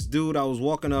 this dude, I was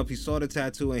walking up, he saw the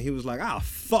tattoo and he was like, I'll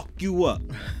fuck you up.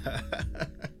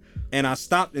 And I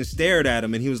stopped and stared at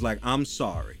him and he was like, I'm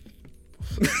sorry.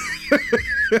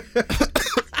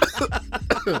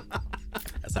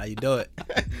 That's how you do it.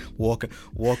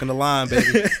 walking the line,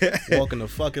 baby. Walking the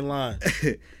fucking line.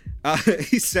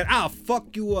 He said, "I'll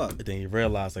fuck you up." And then you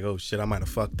realize, like, oh shit, I might have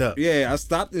fucked up. Yeah, I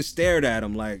stopped and stared at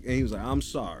him, like, and he was like, "I'm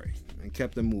sorry," and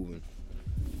kept it moving.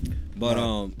 But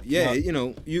you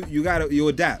know, you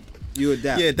adapt. You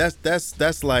adapt. Yeah,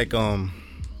 that's like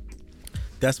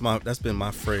that's been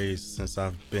my phrase since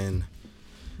I've been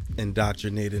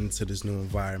indoctrinated into this new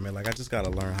environment. Like, I just gotta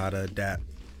learn how to adapt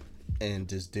and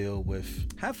just deal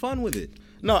with. Have fun with it.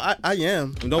 No, I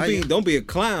am. Don't be a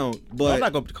clown. But I'm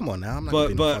not gonna. Come on now, I'm not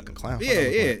gonna be a fucking clown.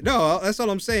 Yeah. No, that's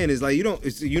all I'm saying is like you don't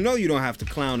have to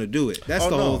clown to do it. That's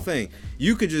the whole thing.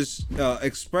 You could just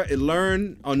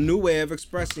learn a new way of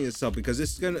expressing yourself, because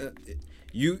it's gonna.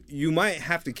 You might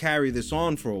have to carry this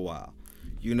on for a while.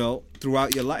 You know,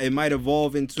 throughout your life, it might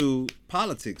evolve into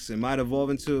politics. It might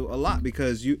evolve into a lot,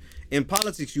 because in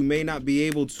politics you may not be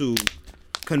able to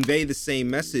convey the same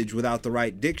message without the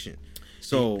right diction.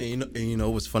 So you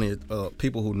know what's funny?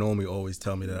 People who know me always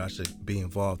tell me that I should be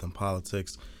involved in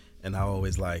politics, and I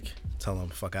always like tell them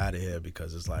fuck out of here,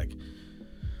 because it's like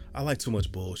I like too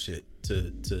much bullshit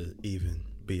to even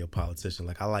be a politician.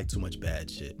 Like, I like too much bad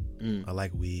shit. I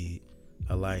like weed.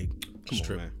 I like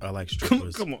I like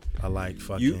strippers. Come on. I like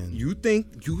fucking. You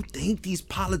think these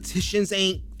politicians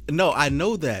ain't No, I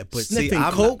know that, but sniffing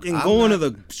coke and going to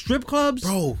the strip clubs?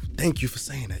 Bro, thank you for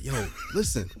saying that. Yo,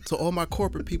 listen, to all my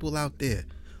corporate people out there,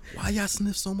 why y'all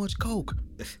sniff so much coke?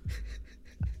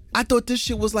 I thought this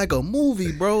shit was like a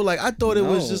movie, bro. Like, I thought it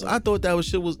was just, I thought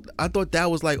that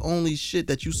was like only shit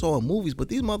that you saw in movies, but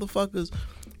these motherfuckers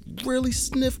really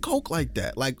sniff coke like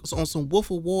that. Like, on some Wolf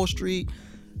of Wall Street,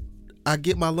 I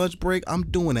get my lunch break, I'm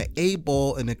doing an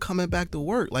A-ball and then coming back to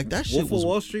work. Like, that shit Wolf of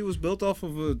Wall Street was built off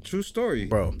of a true story,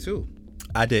 bro, too.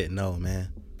 I didn't know, man.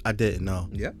 I didn't know.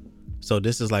 Yep. So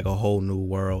this is like a whole new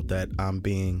world that I'm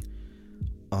gaining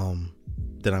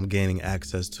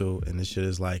access to, and this shit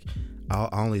is like, I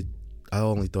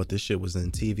only thought this shit was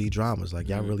in TV dramas. Like,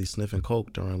 y'all really sniffing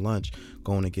coke during lunch,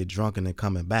 going to get drunk and then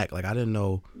coming back. Like, I didn't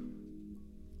know.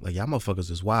 Like, y'all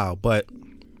motherfuckers is wild. But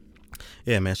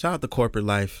yeah, man, shout out to corporate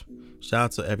life. Shout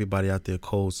out to everybody out there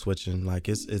code switching. Like,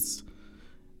 it's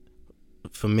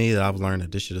for me that I've learned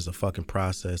that this shit is a fucking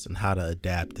process, and how to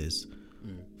adapt is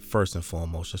first and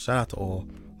foremost. So shout out to all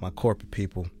my corporate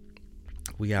people.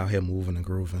 We out here moving and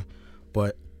grooving.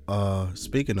 But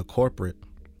speaking of corporate,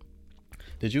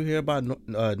 did you hear about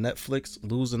Netflix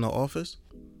losing The Office?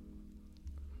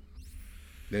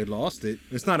 They lost it.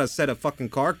 It's not a set of fucking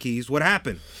car keys. What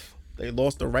happened? They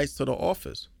lost the rights to The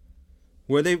Office.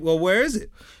 Where is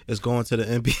it? It's going to the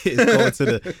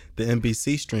the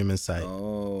NBC streaming site.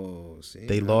 Oh, see.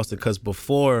 They lost it because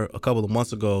before, a couple of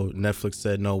months ago, Netflix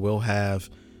said, no, we'll have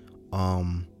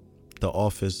The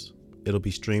Office. It'll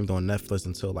be streamed on Netflix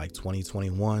until like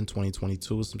 2021,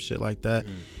 2022 or some shit like that.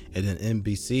 And then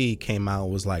NBC came out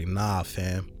and was like, nah,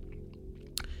 fam.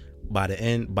 These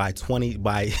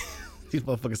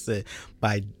motherfuckers said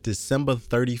by December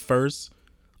 31st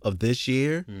of this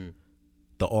year,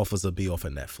 The Office will be off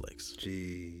of Netflix.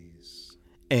 Jeez.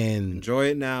 And enjoy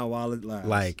it now while it lasts.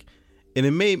 Like, and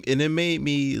it made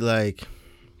me like,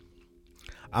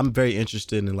 I'm very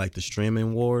interested in like the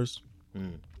streaming wars.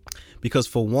 Because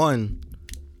for one,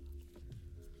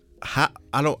 I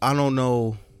don't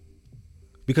know,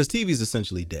 because TV's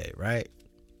essentially dead, right?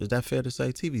 Is that fair to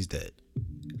say? TV's dead.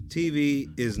 TV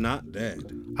is not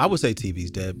dead. I would say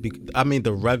TV's dead. I mean,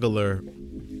 the regular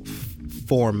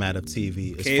format of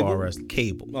TV as far as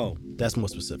cable. Oh, that's more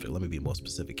specific. Let me be more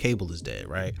specific. Cable is dead,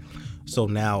 right? So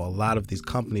now a lot of these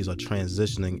companies are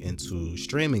transitioning into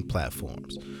streaming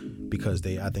platforms because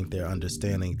I think they're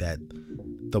understanding that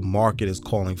the market is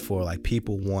calling for, like,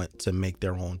 people want to make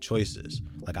their own choices.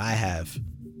 Like, I have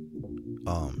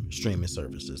streaming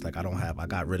services. Like, I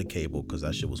got rid of cable because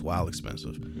that shit was wild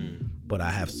expensive. But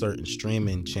I have certain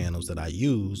streaming channels that I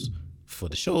use for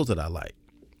the shows that I like.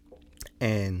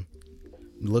 And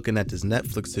looking at this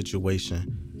Netflix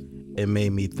situation, it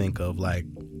made me think of, like,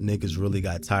 niggas really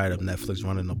got tired of Netflix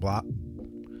running the block.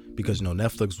 Because, you know,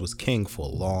 Netflix was king for a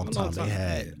long time. They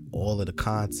had all of the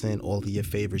content, all of your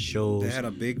favorite shows. They had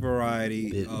a big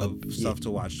variety of stuff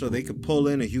to watch. So they could pull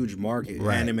in a huge market.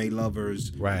 Right. Anime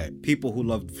lovers. Right. People who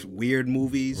love weird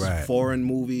movies. Right. Foreign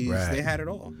movies. Right. They had it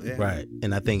all. Right.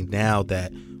 And I think now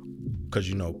that, because,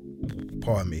 you know,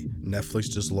 pardon me, Netflix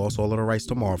just lost all of the rights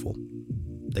to Marvel.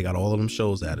 They got all of them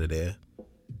shows out of there.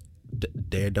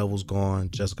 Daredevil's gone.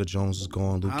 Jessica Jones is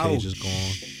gone. Luke Cage is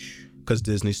gone. Because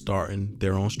Disney's starting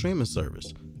their own streaming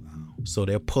service. Wow. So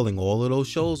they're pulling all of those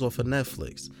shows off of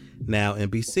Netflix. Now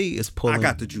NBC is pulling. I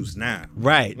got the juice now.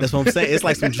 Right. That's what I'm saying. It's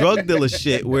like some drug dealer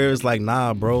shit where it's like,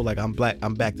 nah, bro, like I'm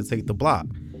back to take the block.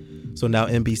 So now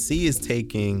NBC is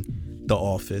taking The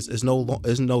Office. There's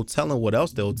no telling what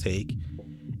else they'll take.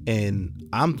 And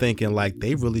I'm thinking like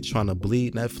they really trying to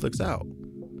bleed Netflix out.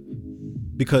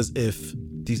 Because if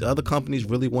these other companies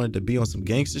really wanted to be on some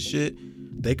gangster shit,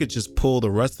 they could just pull the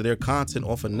rest of their content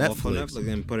off of Netflix.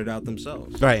 And put it out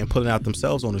themselves. Right, and put it out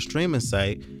themselves on a streaming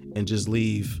site and just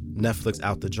leave Netflix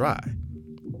out to dry.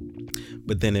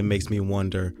 But then it makes me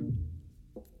wonder,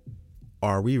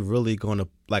 are we really going to,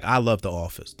 like, I love The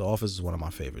Office. The Office is one of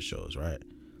my favorite shows, right?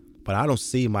 But I don't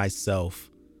see myself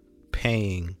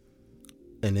paying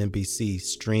an NBC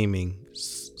streaming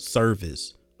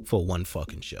service for one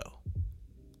fucking show.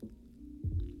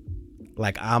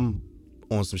 Like, I'm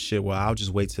on some shit where I'll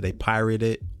just wait till they pirate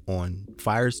it on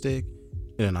Fire Stick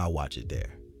and then I'll watch it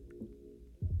there.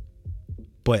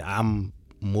 But I'm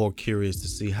more curious to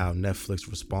see how Netflix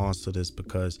responds to this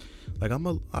because, like, I'm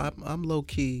low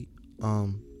key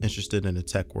interested in the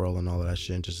tech world and all of that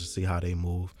shit, and just to see how they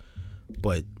move.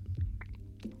 But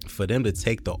for them to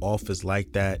take The Office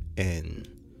like that and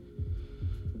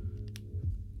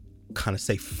kind of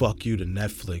say fuck you to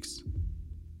Netflix,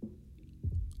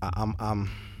 I'm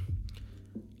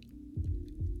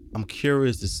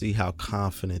curious to see how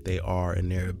confident they are in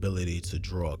their ability to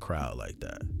draw a crowd like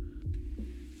that.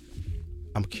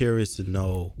 I'm curious to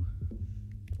know,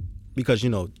 because, you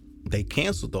know, they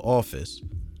canceled The Office.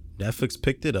 Netflix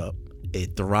picked it up.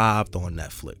 It thrived on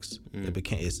Netflix. It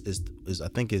became, I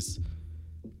think it's,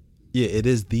 yeah, it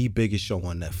is the biggest show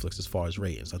on Netflix as far as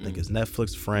ratings. I think it's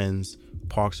Netflix, Friends,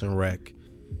 Parks and Rec,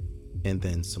 and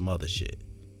then some other shit.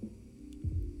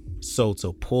 So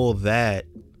to pull that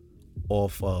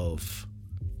off of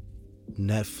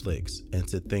Netflix and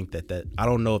to think that I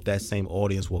don't know if that same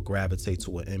audience will gravitate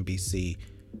to an NBC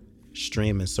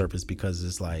streaming service, because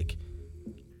it's like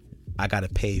I gotta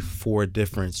pay 4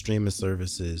 different streaming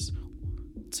services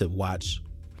to watch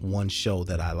one show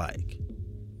that I like.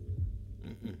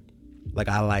 Like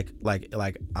I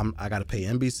gotta pay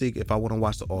NBC if I want to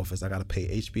watch The Office. I gotta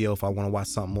pay HBO if I want to watch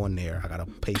something on there. I gotta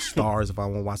pay Stars if I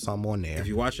want to watch something on there. If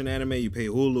you watch an anime, you pay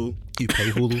Hulu. You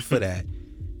pay Hulu for that.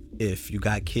 If you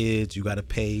got kids, you gotta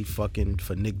pay fucking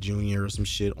for Nick Jr. or some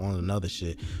shit on another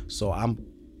shit. So I'm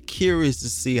curious to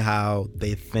see how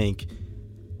they think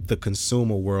the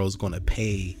consumer world is gonna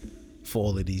pay for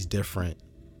all of these different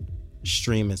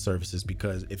streaming services.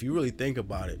 Because if you really think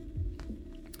about it,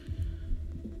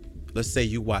 let's say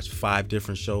you watch 5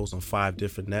 different shows on 5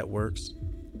 different networks.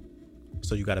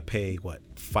 So you got to pay,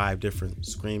 5 different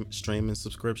streaming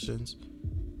subscriptions?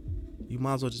 You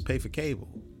might as well just pay for cable.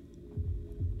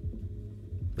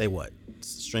 They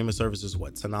streaming services,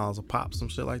 $10 a pop, some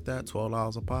shit like that?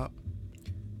 $12 a pop?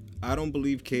 I don't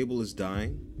believe cable is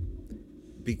dying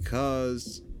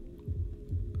because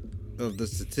of the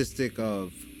statistic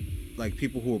of, like,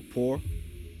 people who are poor.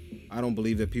 I don't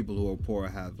believe that people who are poor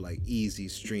have like easy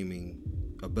streaming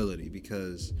ability,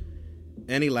 because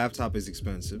any laptop is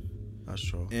expensive. That's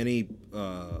true. Any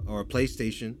or a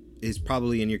PlayStation is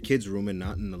probably in your kid's room and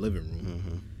not in the living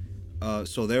room.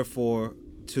 So therefore,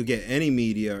 to get any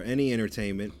media or any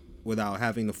entertainment without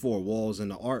having the 4 walls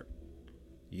and the art,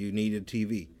 you need a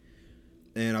TV.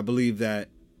 And I believe that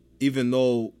even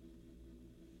though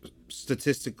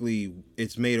statistically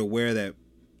it's made aware that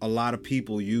a lot of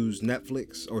people use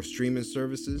Netflix or streaming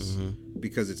services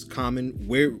because it's common,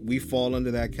 where we fall under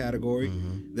that category,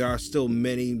 there are still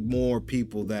many more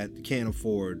people that can't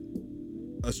afford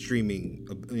a streaming,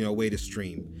 way to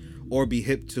stream or be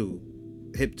hip to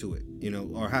it,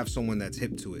 or have someone that's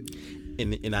hip to it.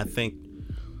 And I think,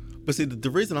 but see, the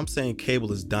reason I'm saying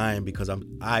cable is dying, because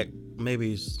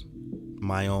maybe it's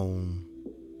my own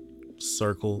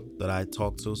circle that I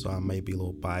talk to, so I may be a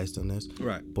little biased in this.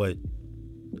 Right. But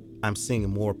I'm seeing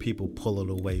more people pull it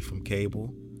away from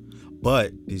cable.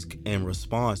 But in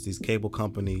response, these cable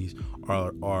companies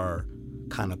are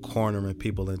kind of cornering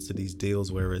people into these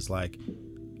deals where it's like,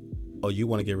 oh, you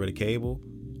want to get rid of cable,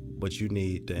 but you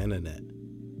need the internet.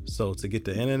 So to get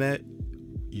the internet,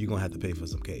 you're going to have to pay for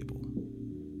some cable.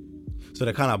 So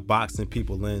they're kind of boxing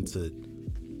people into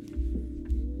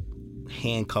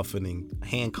handcuffing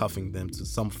them to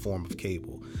some form of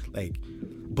cable.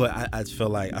 But I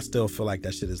still feel like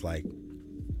that shit is like,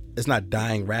 it's not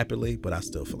dying rapidly, but I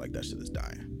still feel like that shit is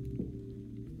dying.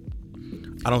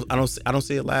 I don't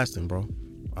see it lasting, bro.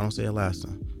 I don't see it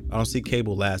lasting. I don't see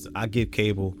cable lasting. I give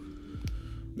cable.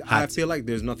 I feel like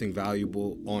there's nothing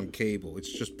valuable on cable.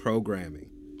 It's just programming.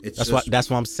 That's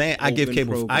what I'm saying. I give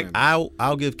cable.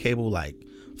 I'll give cable like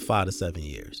 5 to 7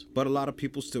 years. But a lot of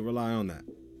people still rely on that.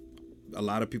 a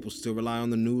lot of people still rely on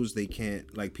the news. They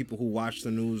can't, like, people who watch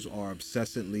the news are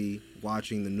obsessively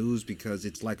watching the news because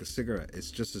it's like a cigarette.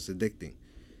 It's just as addicting.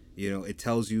 You know, it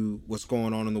tells you what's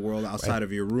going on in the world outside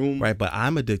of your room. Right, but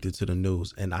I'm addicted to the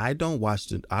news, and I don't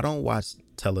watch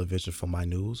television for my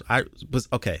news.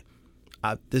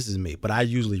 This is me, but I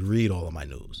usually read all of my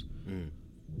news.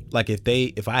 Like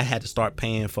if I had to start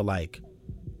paying for like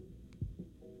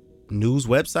news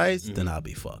websites, then I'll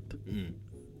be fucked.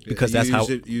 Because that's how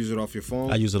you use it off your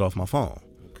phone. I use it off my phone.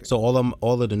 Okay. So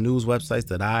all of the news websites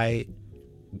that I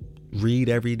read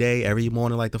every day, every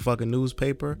morning, like the fucking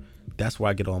newspaper, that's where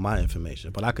I get all my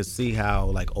information. But I could see how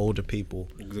like older people,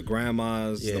 the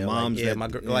grandmas, the moms,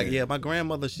 my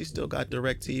grandmother, she still got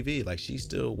DirecTV. Like she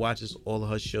still watches all of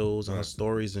her shows and her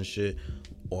stories and shit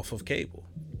off of cable.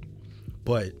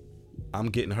 But I'm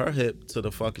getting her hip to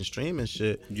the fucking streaming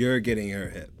shit. You're getting her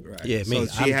hip, right? Yeah, me.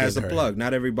 So she has a plug.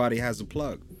 Not everybody has a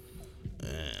plug.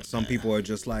 Some people are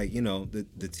just like, you know,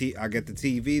 I get the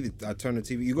TV, I turn the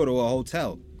TV. You go to a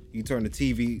hotel, you turn the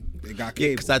TV, they got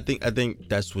cable. Because I think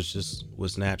that's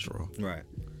what's natural. Right.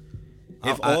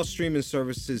 If all streaming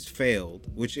services failed,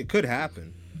 which it could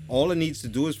happen, all it needs to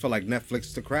do is for like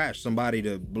Netflix to crash, somebody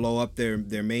to blow up their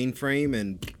mainframe,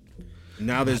 and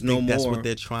now there's no more. That's what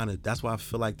they're trying to. That's why I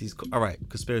feel like these. All right,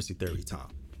 conspiracy theory time.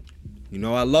 You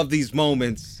know, I love these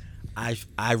moments.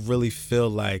 I really feel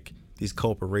like these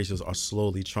corporations are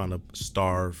slowly trying to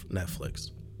starve Netflix.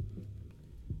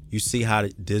 You see how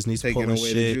Disney's taking pulling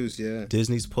away shit. The juice, yeah.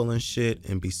 Disney's pulling shit.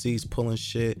 NBC's pulling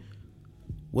shit.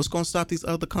 What's gonna stop these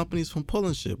other companies from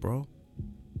pulling shit, bro?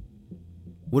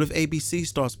 What if ABC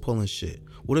starts pulling shit?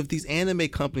 What if these anime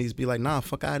companies be like, nah,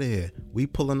 fuck out of here. We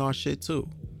pulling our shit too.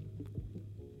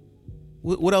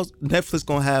 What else? Netflix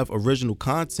gonna have original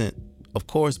content, of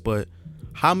course, but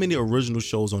how many original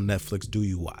shows on Netflix do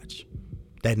you watch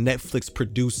that Netflix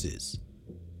produces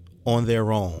on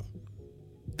their own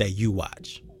that you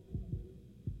watch?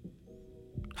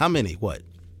 How many? What?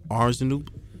 Orange the New...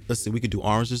 Let's see, we could do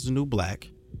Orange is the New Black,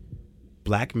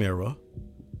 Black Mirror.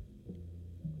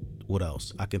 What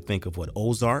else? I can think of what?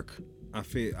 Ozark? I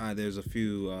feel there's a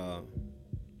few...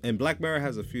 and Black Mirror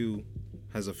has a few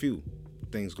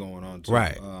things going on too.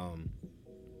 Right.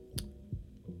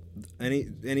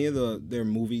 Any of their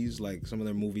movies, like some of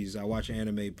their movies, I watch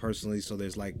anime personally, so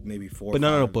there's like maybe four.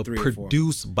 But but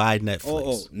produced by Netflix.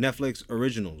 Oh, Netflix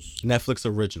originals. Netflix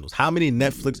originals. How many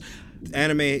Netflix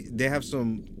anime? They have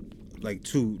some, like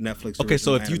 2 Netflix. Okay,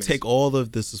 so if animes. you take all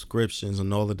of the subscriptions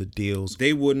and all of the deals,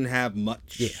 they wouldn't have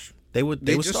much. Yeah, they would.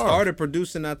 They would just starve. started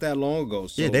producing not that long ago.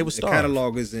 So yeah, they would starve. The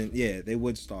catalog isn't. Yeah, they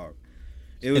would starve.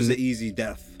 It was an easy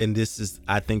death. And this is,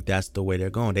 I think that's the way they're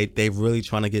going. They really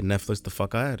trying to get Netflix the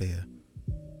fuck out of here.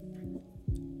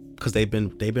 Cause they've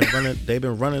been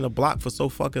running a block for so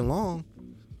fucking long.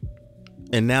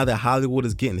 And now that Hollywood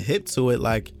is getting hip to it,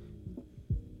 like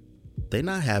they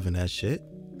not having that shit.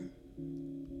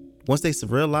 Once they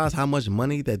realize how much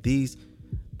money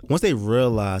once they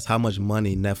realize how much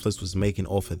money Netflix was making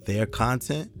off of their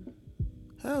content,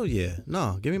 hell yeah.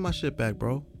 No, give me my shit back,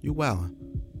 bro. You wildin'.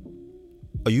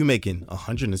 Are you making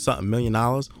 $100 and something million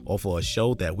off of a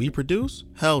show that we produce?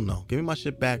 Hell no. Give me my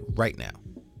shit back right now.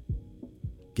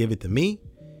 Give it to me.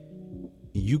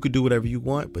 You could do whatever you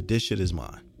want, but this shit is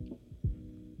mine.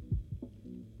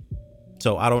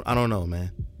 So I don't know,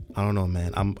 man. I don't know,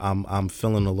 man. I'm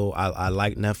feeling a little. I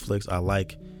like Netflix. I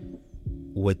like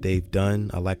what they've done.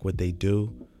 I like what they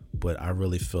do, but I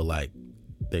really feel like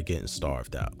they're getting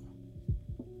starved out.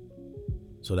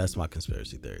 So that's my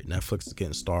conspiracy theory. Netflix is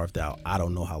getting starved out. I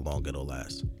don't know how long it'll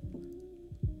last.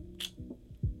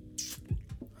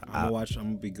 I'm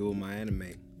gonna be good with my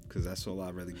anime because that's all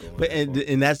I really go. But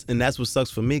and that's what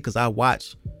sucks for me because I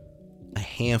watch a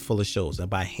handful of shows, and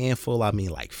by handful I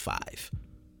mean like 5.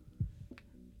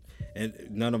 And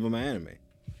none of them are anime.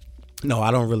 No, I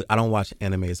don't watch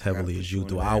anime as heavily as you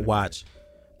do. I watch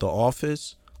The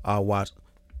Office. I watch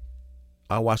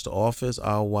The Office.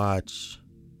 I'll watch.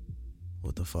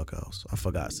 What the fuck else? I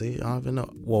forgot. See, I don't even know.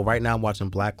 Well, right now I'm watching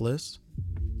Blacklist.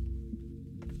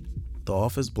 The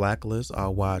Office, Blacklist.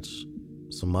 I'll watch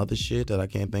some other shit that I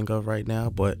can't think of right now.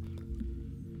 But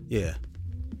yeah,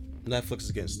 Netflix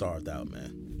is getting starved out,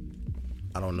 man.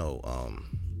 I don't know.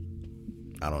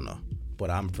 But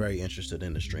I'm very interested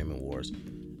in the streaming wars.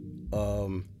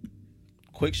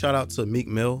 Quick shout out to Meek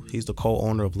Mill. He's the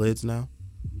co-owner of Lids now.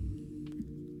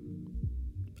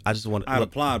 I'd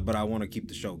applaud, but I want to keep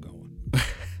the show going.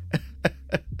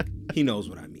 He knows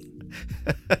what I mean.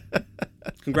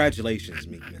 Congratulations,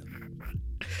 Meek Mill.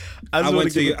 I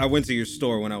went to your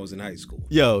store when I was in high school.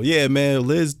 Yo, yeah, man.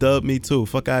 Liz dubbed me too.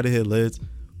 Fuck out of here, Liz.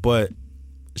 But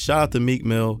shout out to Meek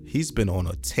Mill. He's been on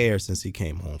a tear since he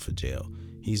came home from jail.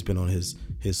 He's been on his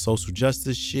social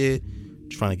justice shit,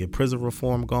 trying to get prison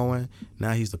reform going.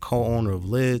 Now he's the co-owner of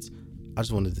Lids. I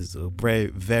just wanted to do a very,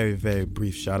 very, very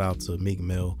brief shout out to Meek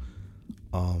Mill.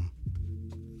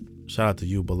 Shout out to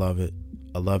you, beloved.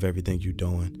 I love everything you're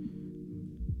doing.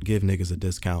 Give niggas a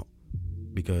discount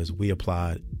because we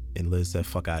applied and Liz said,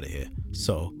 fuck out of here.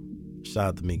 So, shout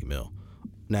out to Meek Mill.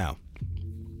 Now,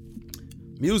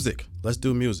 music. Let's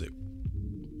do music.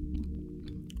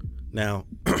 Now,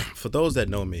 for those that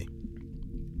know me,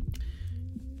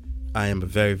 I am a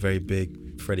very, very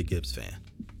big Freddie Gibbs fan.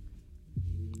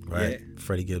 Right? Yeah.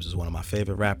 Freddie Gibbs is one of my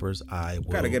favorite rappers.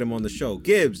 Gotta get him on the show.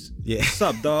 Gibbs. Yeah. What's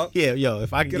up, dog? Yeah, yo,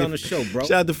 if I get on the show, bro.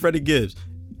 Shout out to Freddie Gibbs.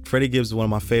 Freddie Gibbs is one of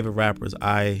my favorite rappers.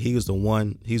 He's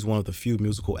one of the few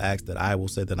musical acts that I will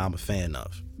say that I'm a fan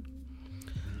of.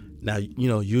 Now,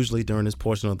 usually during this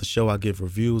portion of the show, I give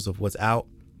reviews of what's out.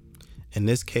 In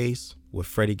this case, with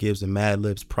Freddie Gibbs and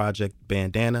Madlib's project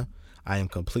Bandana, I am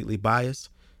completely biased.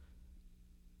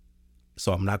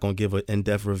 So I'm not going to give an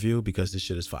in-depth review because this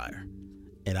shit is fire.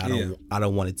 And I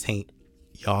don't want to taint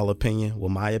y'all opinion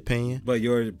with my opinion. But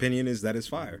your opinion is that it's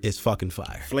fire. It's fucking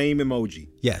fire. Flame emoji.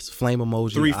 Yes, flame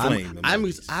emoji. 3 flame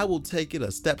emojis. I will take it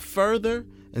a step further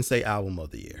and say album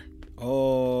of the year.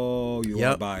 Oh, you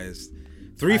are biased.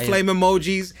 3 flame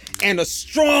emojis and a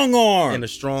strong arm. And a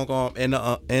strong arm and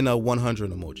a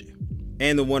 100 emoji.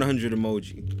 And the 100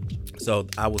 emoji. So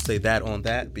I will say that on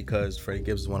that because Freddie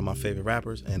Gibbs is one of my favorite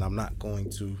rappers, and I'm not going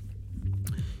to,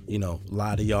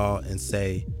 lie to y'all and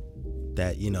say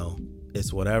that,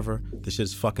 it's whatever. This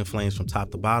shit's fucking flames from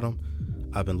top to bottom.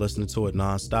 I've been listening to it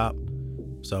nonstop.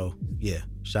 So yeah,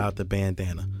 shout out to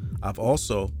Bandana. I've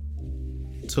also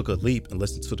took a leap and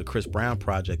listened to the Chris Brown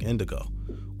project Indigo,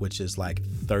 which is like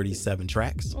 37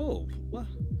 tracks. Oh, what?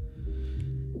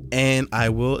 And I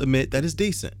will admit that it's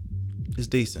decent. It's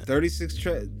decent.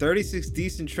 36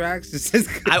 decent tracks.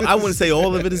 I wouldn't say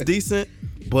all of it is decent,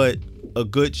 but a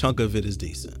good chunk of it is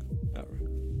decent. All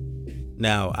right.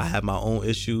 Now, I have my own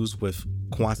issues with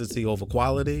quantity over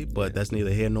quality, but that's neither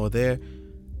here nor there.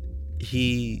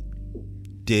 He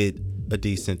did a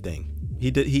decent thing.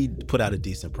 He put out a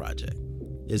decent project.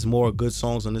 There's more good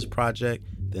songs on this project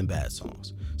than bad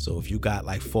songs. So if you got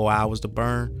like 4 hours to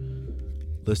burn,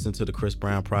 listen to the Chris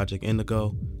Brown project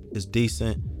Indigo. It's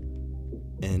decent.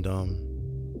 And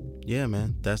yeah,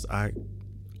 man,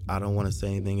 I don't want to say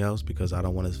anything else because I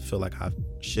don't want to feel like I've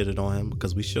shitted on him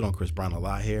because we shit on Chris Brown a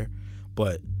lot here.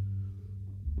 But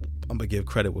I'm gonna give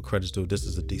credit where credit's due. This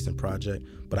is a decent project.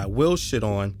 But I will shit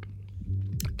on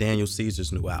Daniel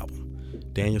Caesar's new album.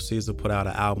 Daniel Caesar put out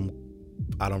an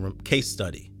album, Case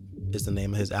Study is the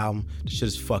name of his album. The shit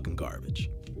is fucking garbage.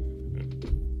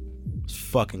 It's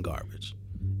fucking garbage.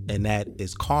 And that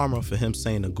is karma for him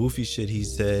saying the goofy shit he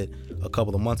said a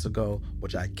couple of months ago,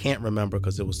 which I can't remember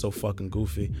because it was so fucking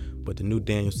goofy. But the new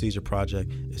Daniel Caesar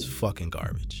project is fucking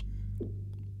garbage.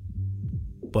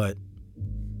 But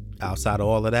outside of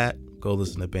all of that, go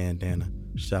listen to Bandana.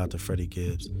 Shout out to Freddie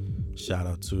Gibbs. Shout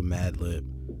out to Madlib.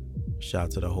 Shout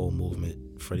out to the whole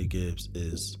movement. Freddie Gibbs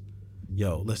is...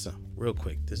 Yo, listen, real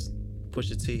quick. This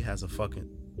Pusha T has the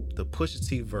Pusha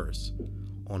T verse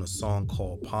on a song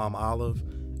called Palm Olive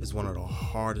is one of the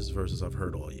hardest verses I've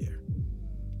heard all year.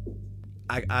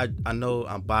 I know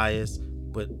I'm biased,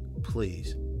 but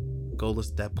please go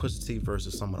listen. That Pusha T verse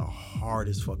is some of the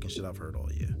hardest fucking shit I've heard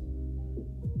all year.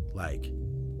 Like,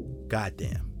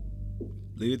 goddamn.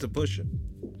 Leave it to Pusha.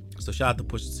 So shout out to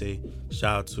Pusha T.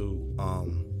 Shout out to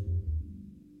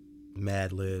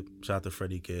Madlib. Shout out to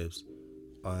Freddie Gibbs.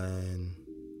 And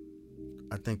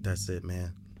I think that's it,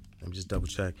 man. Let me just double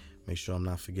check. Make sure I'm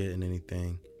not forgetting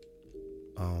anything.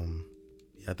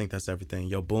 Yeah, I think that's everything.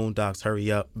 Yo, Boondocks,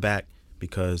 hurry up back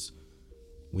because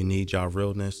we need y'all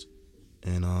realness.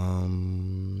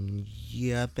 And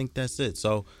yeah, I think that's it.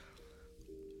 So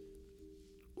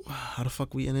how the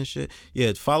fuck we in this shit?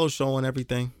 Yeah, follow show on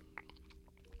everything.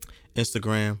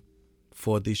 Instagram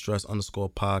for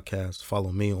 _podcast.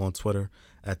 Follow me on Twitter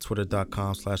at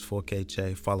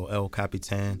twitter.com/4KJ. Follow El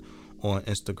Capitan on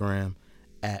Instagram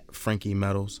at Frankie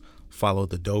Metals. Follow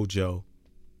the dojo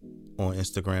on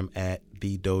Instagram at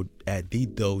the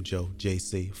dojo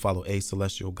JC. Follow A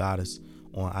Celestial Goddess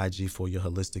on IG for your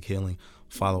holistic healing.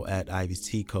 Follow at Ivy's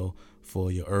Tico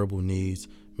for your herbal needs.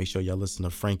 Make sure y'all listen to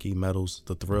Frankie Metals,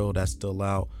 The Thrill, that's still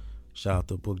out. Shout out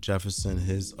to Book Jefferson,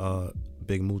 his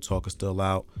Big Moo Talk is still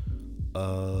out.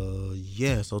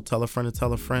 Yeah, so tell a friend to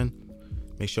tell a friend.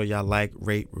 Make sure y'all like,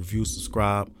 rate, review,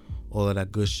 subscribe, all of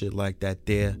that good shit like that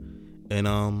there.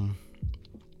 And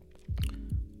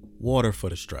water for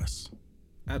the stress.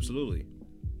 Absolutely.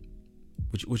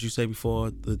 what you say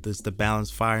before, the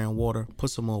balance fire and water. Put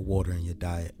some more water in your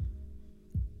diet.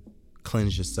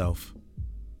 Cleanse yourself.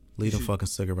 Leave them fucking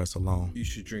cigarettes alone. You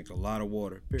should drink a lot of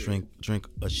water. Period. Drink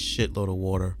a shitload of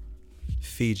water.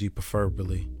 Fiji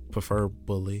preferably.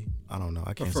 I don't know.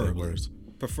 I can't say words.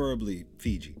 Preferably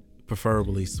Fiji.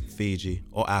 Preferably Fiji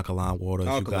or alkaline water. If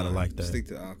you gotta like that. Stick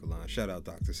to alkaline. Shout out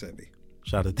Dr. Sebi.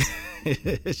 Shout out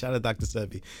Dr.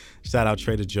 Sebi. Shout out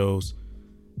Trader Joe's.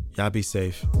 Y'all be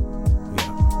safe.